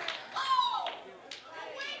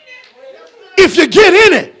 If you get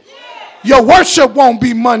in it, your worship won't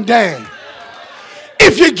be mundane.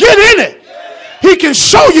 If you get in it, he can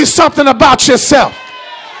show you something about yourself.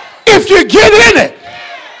 If you get in it,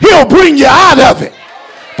 he'll bring you out of it.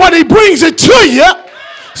 But he brings it to you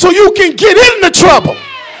so you can get in the trouble.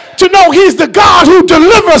 To know he's the God who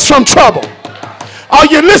delivers from trouble. Are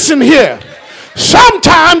you listening here?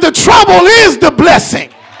 Sometimes the trouble is the blessing.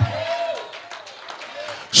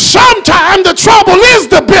 Sometimes the trouble is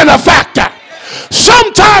the benefactor.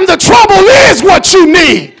 Sometimes the trouble is what you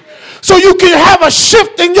need. So you can have a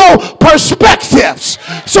shift in your perspectives.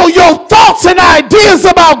 So your thoughts and ideas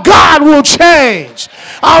about God will change.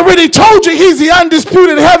 I already told you he's the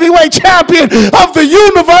undisputed heavyweight champion of the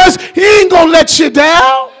universe. He ain't gonna let you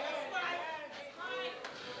down.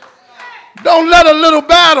 Don't let a little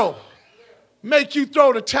battle make you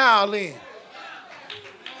throw the towel in.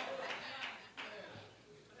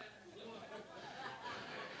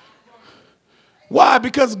 Why?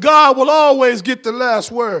 Because God will always get the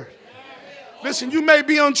last word. Listen, you may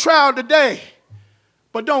be on trial today,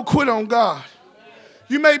 but don't quit on God.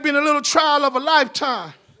 You may be in a little trial of a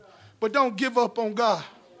lifetime, but don't give up on God.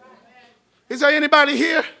 Is there anybody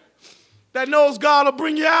here that knows God will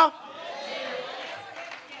bring you out?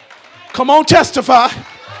 Come on, testify.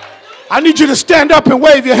 I need you to stand up and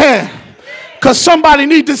wave your hand because somebody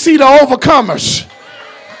needs to see the overcomers.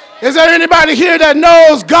 Is there anybody here that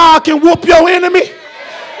knows God can whoop your enemy?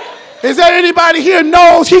 Is there anybody here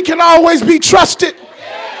knows he can always be trusted?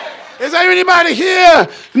 Is there anybody here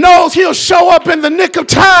knows he'll show up in the nick of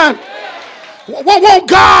time? Won't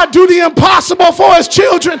God do the impossible for his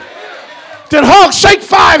children? Then shake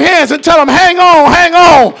 5 hands and tell them, hang on, hang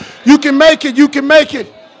on. You can make it, you can make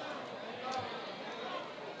it.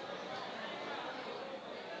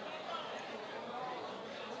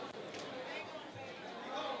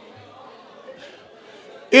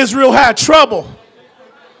 Israel had trouble.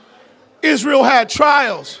 Israel had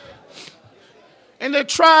trials. And their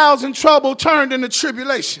trials and trouble turned into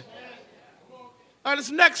tribulation. Now, this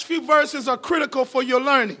next few verses are critical for your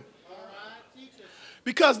learning.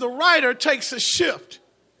 Because the writer takes a shift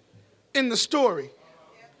in the story.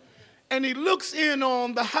 And he looks in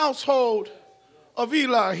on the household of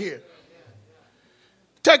Eli here.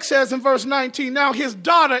 Text says in verse 19, now his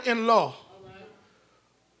daughter-in-law,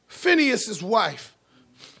 Phinehas' wife,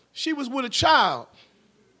 she was with a child.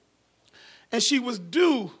 And she was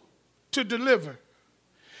due to deliver.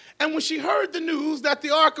 And when she heard the news that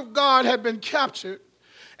the ark of God had been captured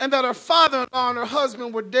and that her father-in-law and her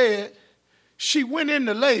husband were dead, she went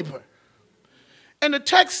into labor. And the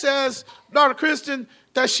text says, daughter Kristen,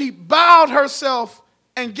 that she bowed herself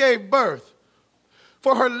and gave birth.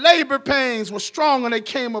 For her labor pains were strong and they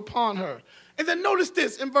came upon her. And then notice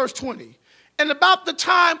this in verse 20. And about the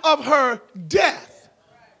time of her death,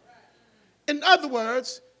 in other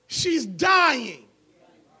words, she's dying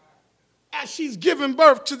as she's giving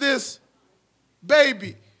birth to this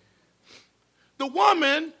baby. The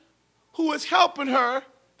woman who is helping her,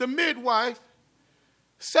 the midwife,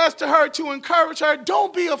 says to her to encourage her,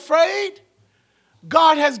 don't be afraid.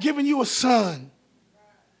 God has given you a son.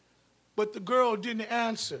 But the girl didn't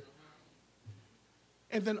answer.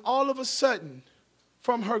 And then all of a sudden,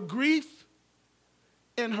 from her grief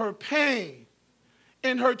and her pain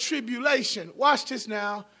and her tribulation, watch this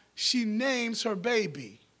now, she names her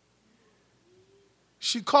baby.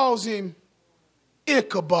 She calls him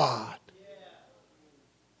Ichabod,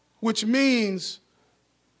 which means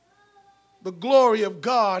the glory of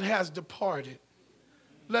God has departed.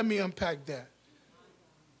 Let me unpack that.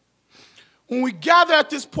 When we gather at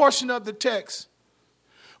this portion of the text,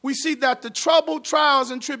 we see that the trouble, trials,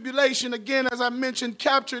 and tribulation, again, as I mentioned,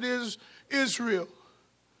 captured Israel.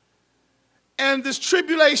 And this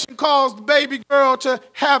tribulation caused the baby girl to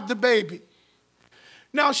have the baby.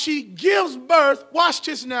 Now she gives birth, watch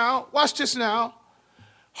this now.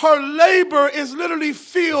 Her labor is literally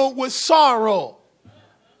filled with sorrow.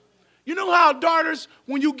 You know how, daughters,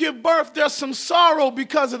 when you give birth, there's some sorrow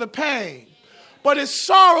because of the pain. But it's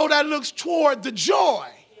sorrow that looks toward the joy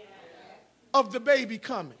of the baby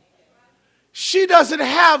coming. She doesn't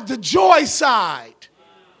have the joy side.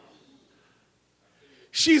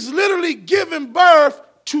 She's literally giving birth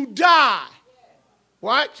to die.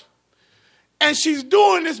 Right? And she's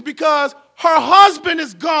doing this because her husband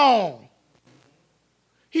is gone.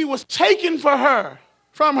 He was taken from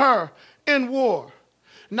her in war.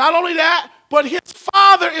 Not only that, but his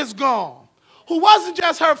father is gone, who wasn't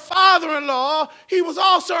just her father-in-law, he was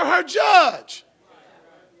also her judge,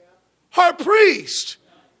 her priest,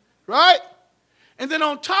 right? And then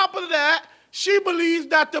on top of that, she believes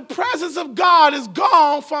that the presence of God is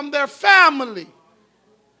gone from their family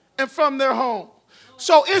and from their home.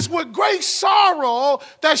 So it's with great sorrow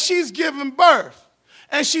that she's giving birth.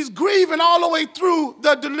 And she's grieving all the way through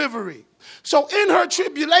the delivery. So in her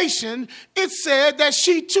tribulation, it said that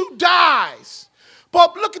she too dies.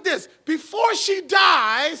 But look at this. Before she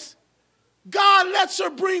dies, God lets her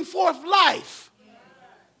bring forth life.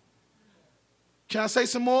 Can I say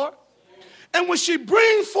some more? And when she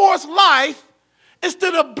brings forth life,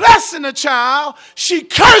 instead of blessing the child, she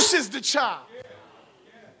curses the child.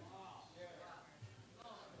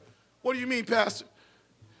 What do you mean, Pastor?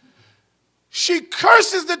 She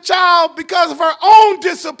curses the child because of her own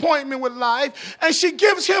disappointment with life, and she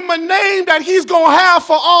gives him a name that he's going to have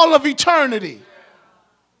for all of eternity.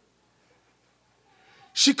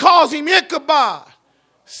 She calls him Ichabod,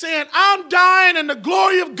 saying, I'm dying and the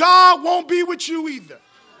glory of God won't be with you either.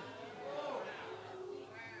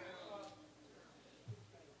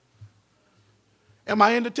 Am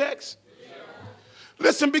I in the text?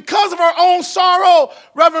 Listen, because of her own sorrow,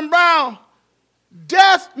 Reverend Brown,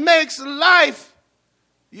 death makes life,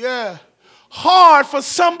 hard for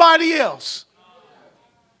somebody else.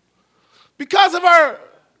 Because of her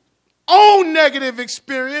own negative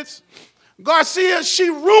experience, Garcia, she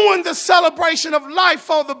ruined the celebration of life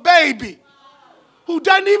for the baby who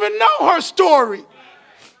doesn't even know her story.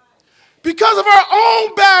 Because of her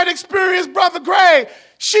own bad experience, Brother Gray,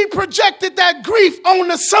 she projected that grief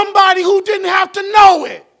onto somebody who didn't have to know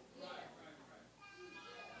it.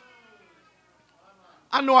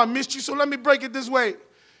 I know I missed you, so let me break it this way.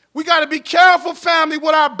 We got to be careful, family,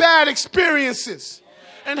 with our bad experiences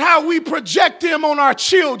and how we project them on our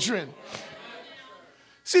children.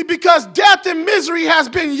 See, because death and misery has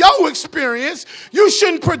been your experience, you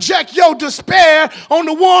shouldn't project your despair on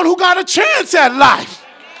the one who got a chance at life.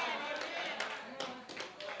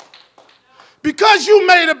 Because you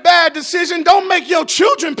made a bad decision, don't make your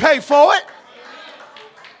children pay for it.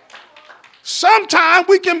 Sometimes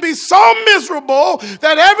we can be so miserable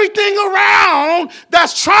that everything around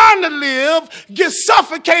that's trying to live gets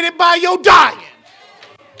suffocated by your dying.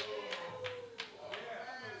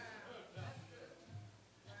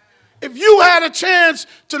 If you had a chance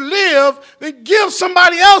to live, then give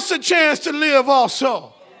somebody else a chance to live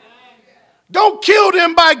also. Don't kill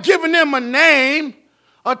them by giving them a name,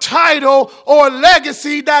 a title, or a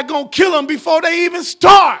legacy that's going to kill them before they even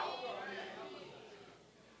start.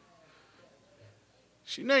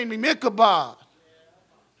 She named him Ichabod,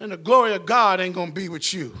 and the glory of God ain't going to be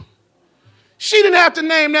with you. She didn't have to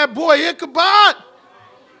name that boy Ichabod.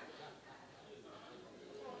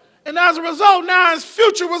 And as a result, now his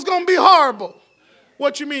future was going to be horrible.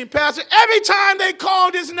 What you mean, Pastor? Every time they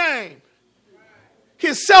called his name,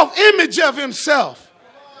 his self-image of himself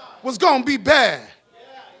was going to be bad.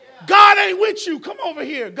 God ain't with you. Come over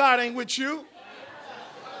here. God ain't with you.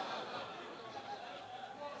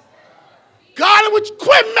 God ain't with you.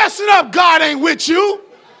 Quit messing up. God ain't with you.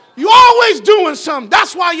 You always doing something.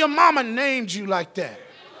 That's why your mama named you like that.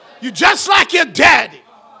 You just like your daddy.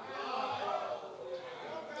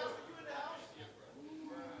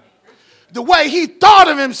 The way he thought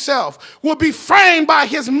of himself will be framed by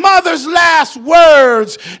his mother's last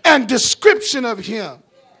words and description of him.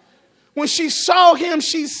 When she saw him,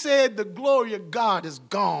 she said, the glory of God is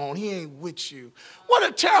gone. He ain't with you. What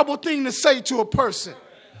a terrible thing to say to a person.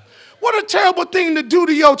 What a terrible thing to do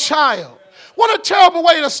to your child. What a terrible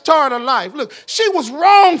way to start a life. Look, she was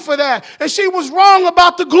wrong for that. And she was wrong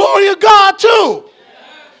about the glory of God too.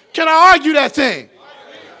 Can I argue that thing?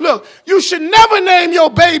 Look, you should never name your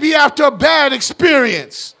baby after a bad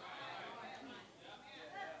experience.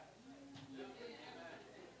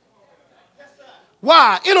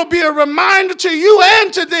 Why? It'll be a reminder to you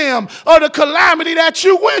and to them of the calamity that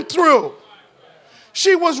you went through.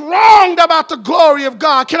 She was wrong about the glory of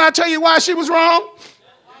God. Can I tell you why she was wrong?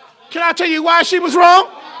 Can I tell you why she was wrong?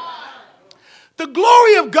 The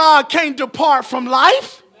glory of God can't depart from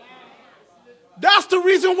life. That's the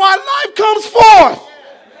reason why life comes forth.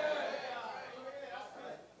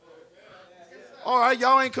 All right,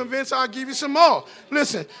 y'all ain't convinced? I'll give you some more.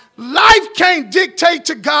 Listen, life can't dictate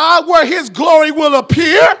to God where his glory will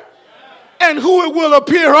appear and who it will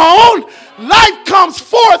appear on. Life comes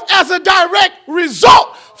forth as a direct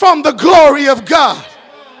result from the glory of God.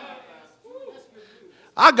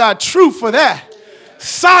 I got truth for that.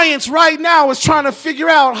 Science right now is trying to figure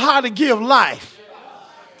out how to give life.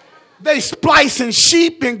 They splicing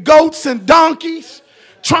sheep and goats and donkeys.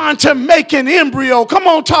 trying to make an embryo. Come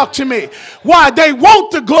on, talk to me. Why? They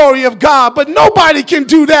want the glory of God, but nobody can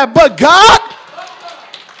do that but God.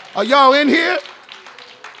 Are y'all in here?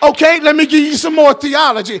 Okay, let me give you some more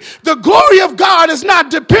theology. The glory of God is not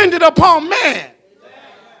dependent upon man.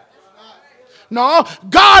 No,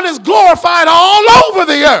 God is glorified all over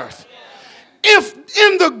the earth. If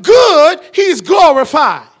in the good, he's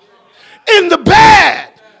glorified. In the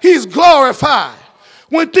bad, he's glorified.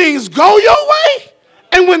 When things go your way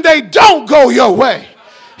and when they don't go your way,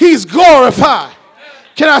 he's glorified.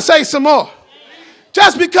 Can I say some more?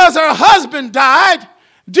 Just because her husband died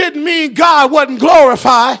didn't mean God wasn't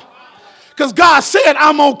glorified, because God said,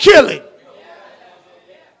 I'm going to kill him.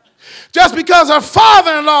 Just because her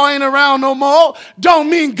father-in-law ain't around no more don't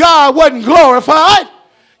mean God wasn't glorified,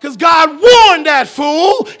 because God warned that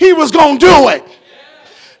fool he was going to do it.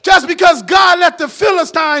 Just because God let the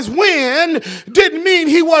Philistines win didn't mean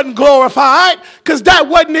he wasn't glorified, because that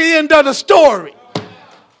wasn't the end of the story.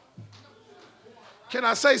 Can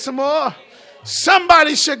I say some more?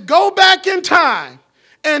 Somebody should go back in time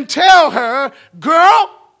and tell her,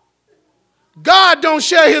 girl, God don't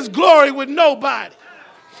share his glory with nobody.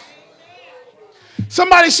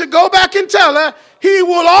 Somebody should go back and tell her he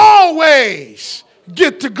will always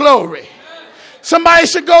get the glory. Somebody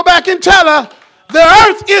should go back and tell her the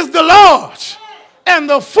earth is the Lord's and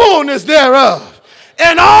the fullness thereof,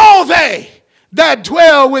 and all they that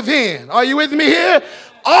dwell within. Are you with me here?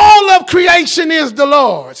 All of creation is the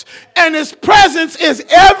Lord's, and his presence is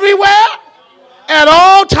everywhere at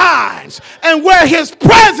all times. And where his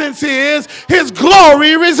presence is, his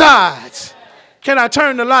glory resides. Can I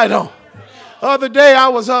turn the light on? The other day I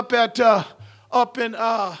was up in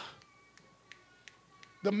the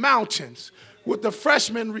mountains with the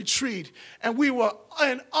freshman retreat, and we were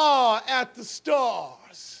in awe at the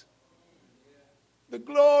stars. The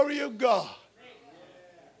glory of God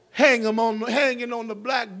hanging on the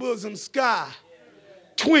black bosom sky,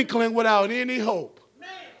 twinkling without any hope.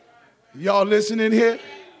 Y'all listening here?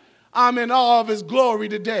 I'm in awe of his glory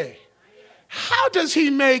today. How does he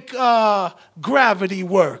make gravity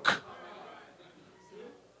work?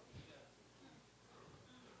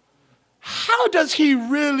 How does he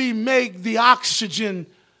really make the oxygen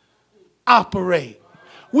operate?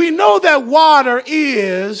 We know that water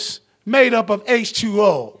is made up of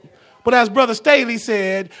H2O. But as Brother Staley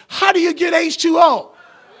said, how do you get H2O?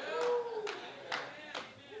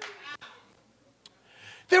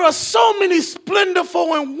 There are so many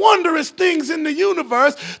splendorful and wondrous things in the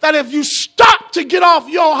universe that if you stop to get off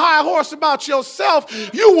your high horse about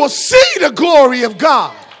yourself, you will see the glory of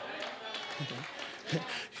God.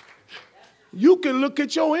 You can look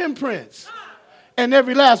at your imprints, and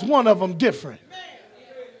every last one of them different.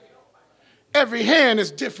 Every hand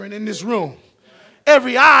is different in this room.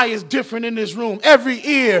 Every eye is different in this room. Every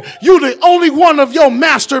ear. You're the only one of your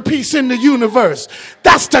masterpiece in the universe.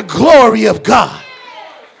 That's the glory of God.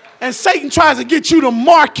 And Satan tries to get you to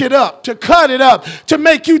mark it up, to cut it up, to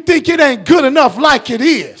make you think it ain't good enough like it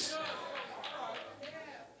is.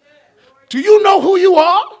 Do you know who you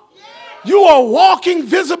are? You are walking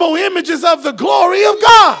visible images of the glory of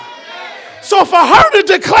God. So for her to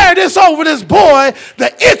declare this over this boy,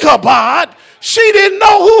 the Ichabod, she didn't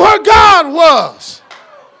know who her God was.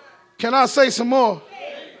 Can I say some more?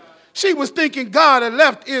 She was thinking God had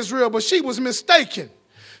left Israel, but she was mistaken.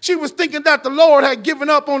 She was thinking that the Lord had given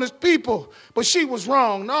up on his people, but she was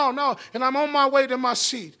wrong. No. And I'm on my way to my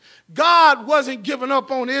seat. God wasn't giving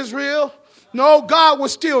up on Israel. No, God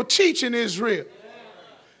was still teaching Israel.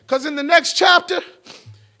 Because in the next chapter,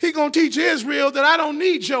 he's going to teach Israel that I don't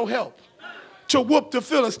need your help to whoop the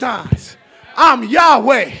Philistines. I'm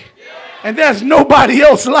Yahweh, and there's nobody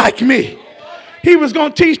else like me. He was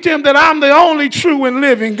going to teach them that I'm the only true and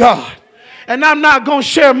living God, and I'm not going to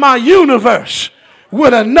share my universe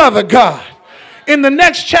with another God. In the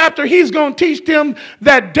next chapter, he's going to teach them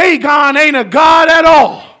that Dagon ain't a God at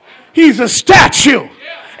all. He's a statue,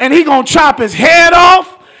 and he's going to chop his head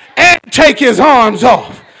off and take his arms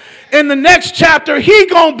off. In the next chapter, he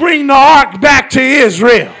going to bring the ark back to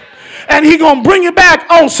Israel. And he going to bring it back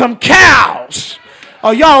on some cows.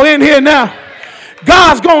 Are y'all in here now?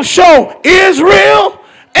 God's going to show Israel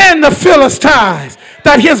and the Philistines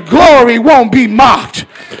that his glory won't be mocked.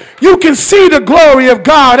 You can see the glory of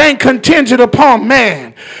God ain't contingent upon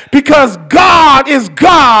man, because God is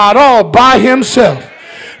God all by himself.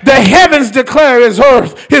 The heavens declare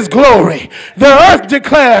his glory. The earth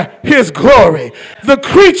declare his glory. The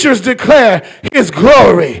creatures declare his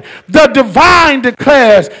glory. The divine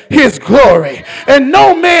declares his glory. And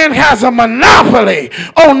no man has a monopoly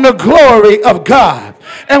on the glory of God.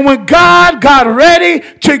 And when God got ready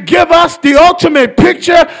to give us the ultimate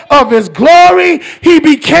picture of his glory, he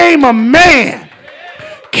became a man.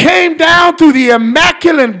 Came down through the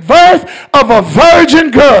immaculate birth of a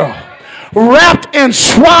virgin girl, wrapped in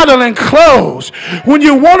swaddling clothes. When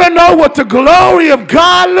you want to know what the glory of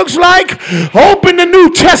God looks like, open the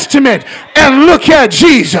New Testament and look at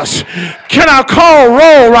Jesus. Can I call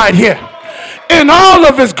roll right here? In all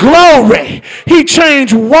of his glory, he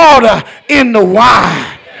changed water into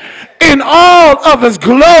wine. In all of his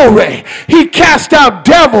glory, he cast out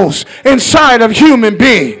devils inside of human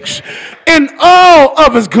beings. In all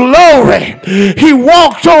of his glory, he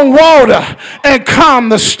walked on water and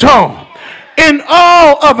calmed the storm. In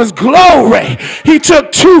all of his glory, he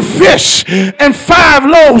took 2 fish and 5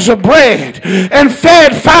 loaves of bread and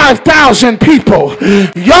fed 5,000 people.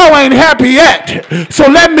 Y'all ain't happy yet, so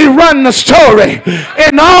let me run the story.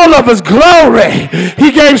 In all of his glory,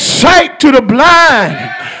 he gave sight to the blind.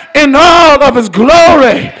 In all of his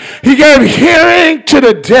glory, he gave hearing to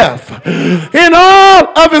the deaf. In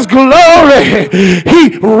all of his glory,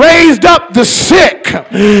 he raised up the sick.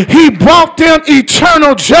 He brought them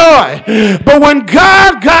eternal joy. But when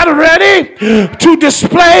God got ready to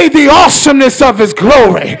display the awesomeness of his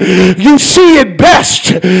glory, you see it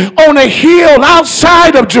best on a hill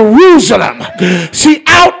outside of Jerusalem. See,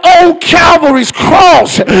 out on Calvary's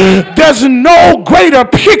cross, there's no greater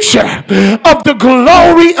picture of the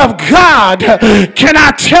glory of God. Can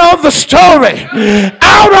I tell the story?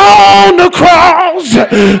 Out on the cross,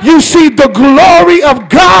 you see the glory of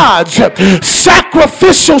God's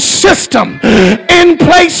sacrificial system in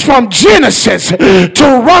place from Genesis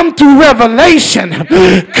to run through Revelation.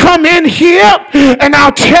 Come in here and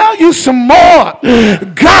I'll tell you some more.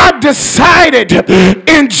 God decided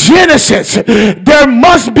in Genesis there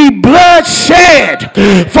must be blood shed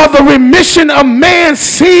for the remission of man's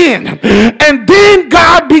sin, and then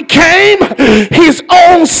God became his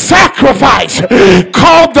own sacrifice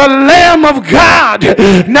called the Lamb of God.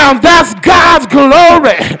 Now that's God's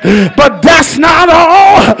glory, but that's not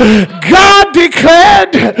all. God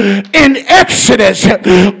declared in Exodus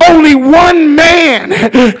only one man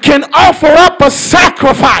can offer up a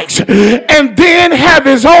sacrifice and then have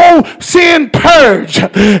his own sin purged.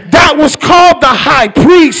 That was called the high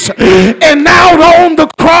priest. And now on the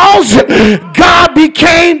cross, God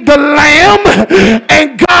became the Lamb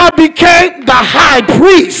and God became the high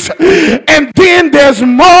priest. And then there's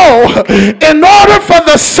more. In order for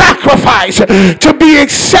the sacrifice to be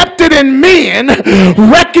accepted in men,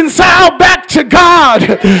 reconciled back to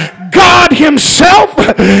God, God himself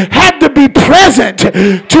had to be present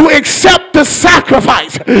to accept the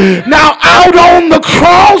sacrifice. Now out on the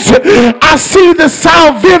cross, I see the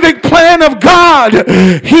salvific plan of God.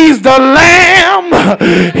 He's the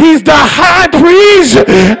Lamb, he's the high priest,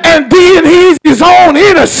 and then he's his own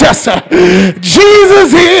intercessor.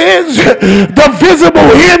 Jesus is the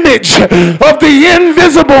visible image of the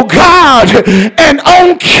invisible God, and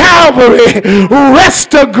on Calvary rests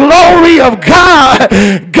the glory of God.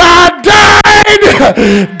 God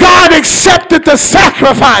died, God accepted the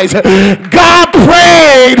sacrifice, God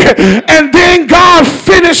prayed, and then God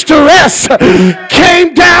finished the rest,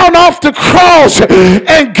 came down off the cross,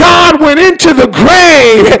 and God went into the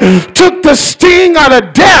grave, took the sting out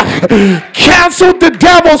of death, canceled the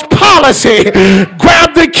devil's policy,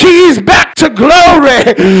 grabbed the keys back to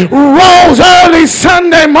glory, rose early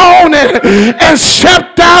Sunday morning, and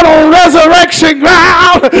stepped out on resurrection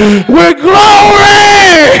ground with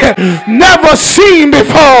glory never seen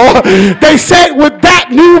before. They said with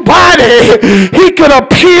that new body, he could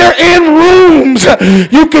appear in rooms.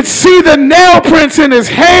 You could see the nail prints in his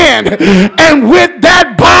hand. And with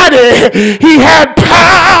that body, he had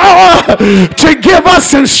power to give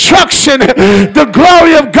us instruction. The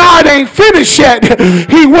glory of God ain't finished yet.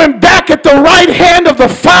 He went back at the right hand of the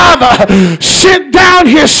Father, sent down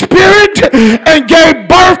his spirit, and gave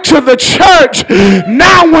birth to the church.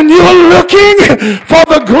 Now when you're looking for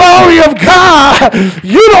the glory of God,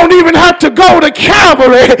 you don't even have to go to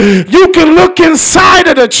Calvary. You can look inside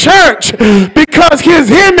of the church, because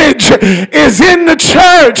his image is in the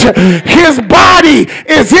church. His body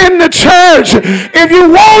is in the church. If you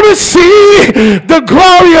want to see the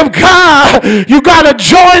glory of God, you got to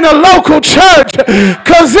join a local church,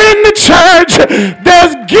 because in the church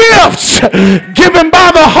there's gifts given by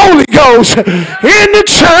the Holy Ghost. In the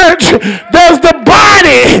church, there's the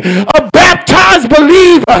body of baptized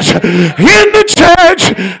believers. In the church,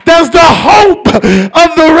 there's the hope of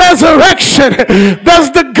the resurrection. There's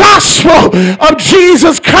the gospel of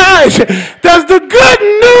Jesus Christ. There's the good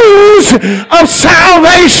news of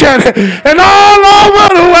salvation. And all over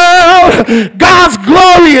the world, God's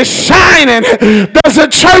glory is shining. There's a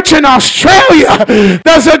church in Australia.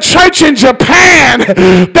 There's a church in Japan.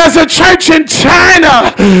 There's a church in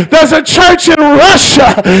China. There's a church in Russia.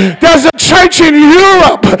 There's a church in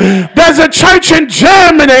Europe. There's a church in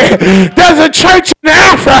Germany. There's a church in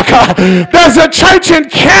Africa. There's a church in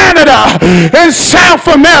Canada, in South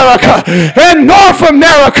America, in North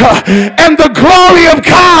America. And the glory of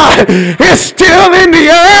God is still in the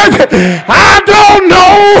earth. I don't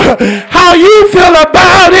know how you feel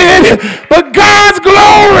about it, but God's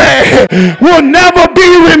glory will never be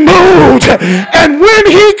removed. And when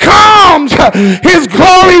he comes, his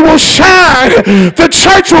glory will shine. The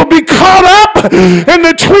church will be caught up in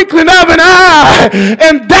the twinkling of an eye.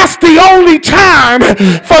 And that's the only time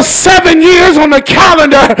for 7 years on the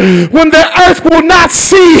calendar when the earth will not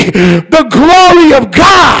see the glory of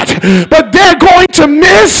God. But they're going to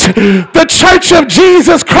miss the church of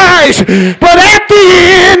Jesus Christ. But at the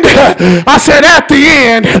end, I said at the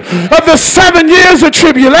end of the 7 years of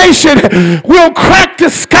tribulation, we'll crack the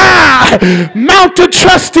sky, mount the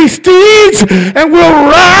trusty steeds, and we'll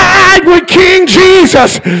ride with King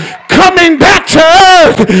Jesus coming back to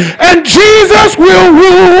earth. And Jesus will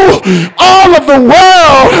rule all of the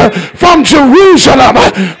world from Jerusalem.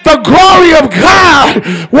 The glory of God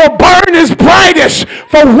will burn as brightest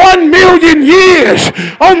for 1,000,000 years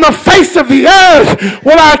on the face of the earth.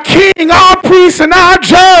 Will our King, our priest, and our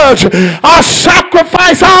judge, our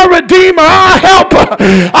sacrifice, our redeemer, our helper,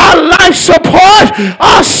 our life support,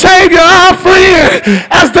 our savior, our friend,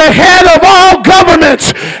 as the head of all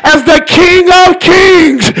governments, as the King of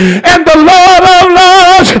kings and the Lord of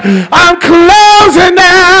lords. I'm closing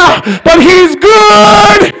now, but he's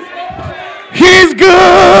good. He's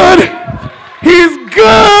good. He's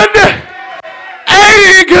good. Ain't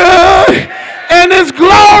he good? And his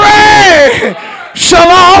glory shall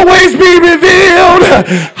always be revealed.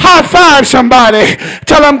 High five somebody.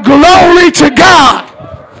 Tell them glory to God.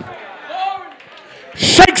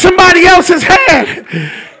 Shake somebody else's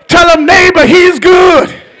hand. Tell them, neighbor, he's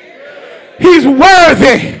good. He's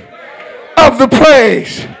worthy of the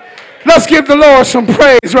praise. Let's give the Lord some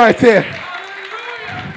praise right there.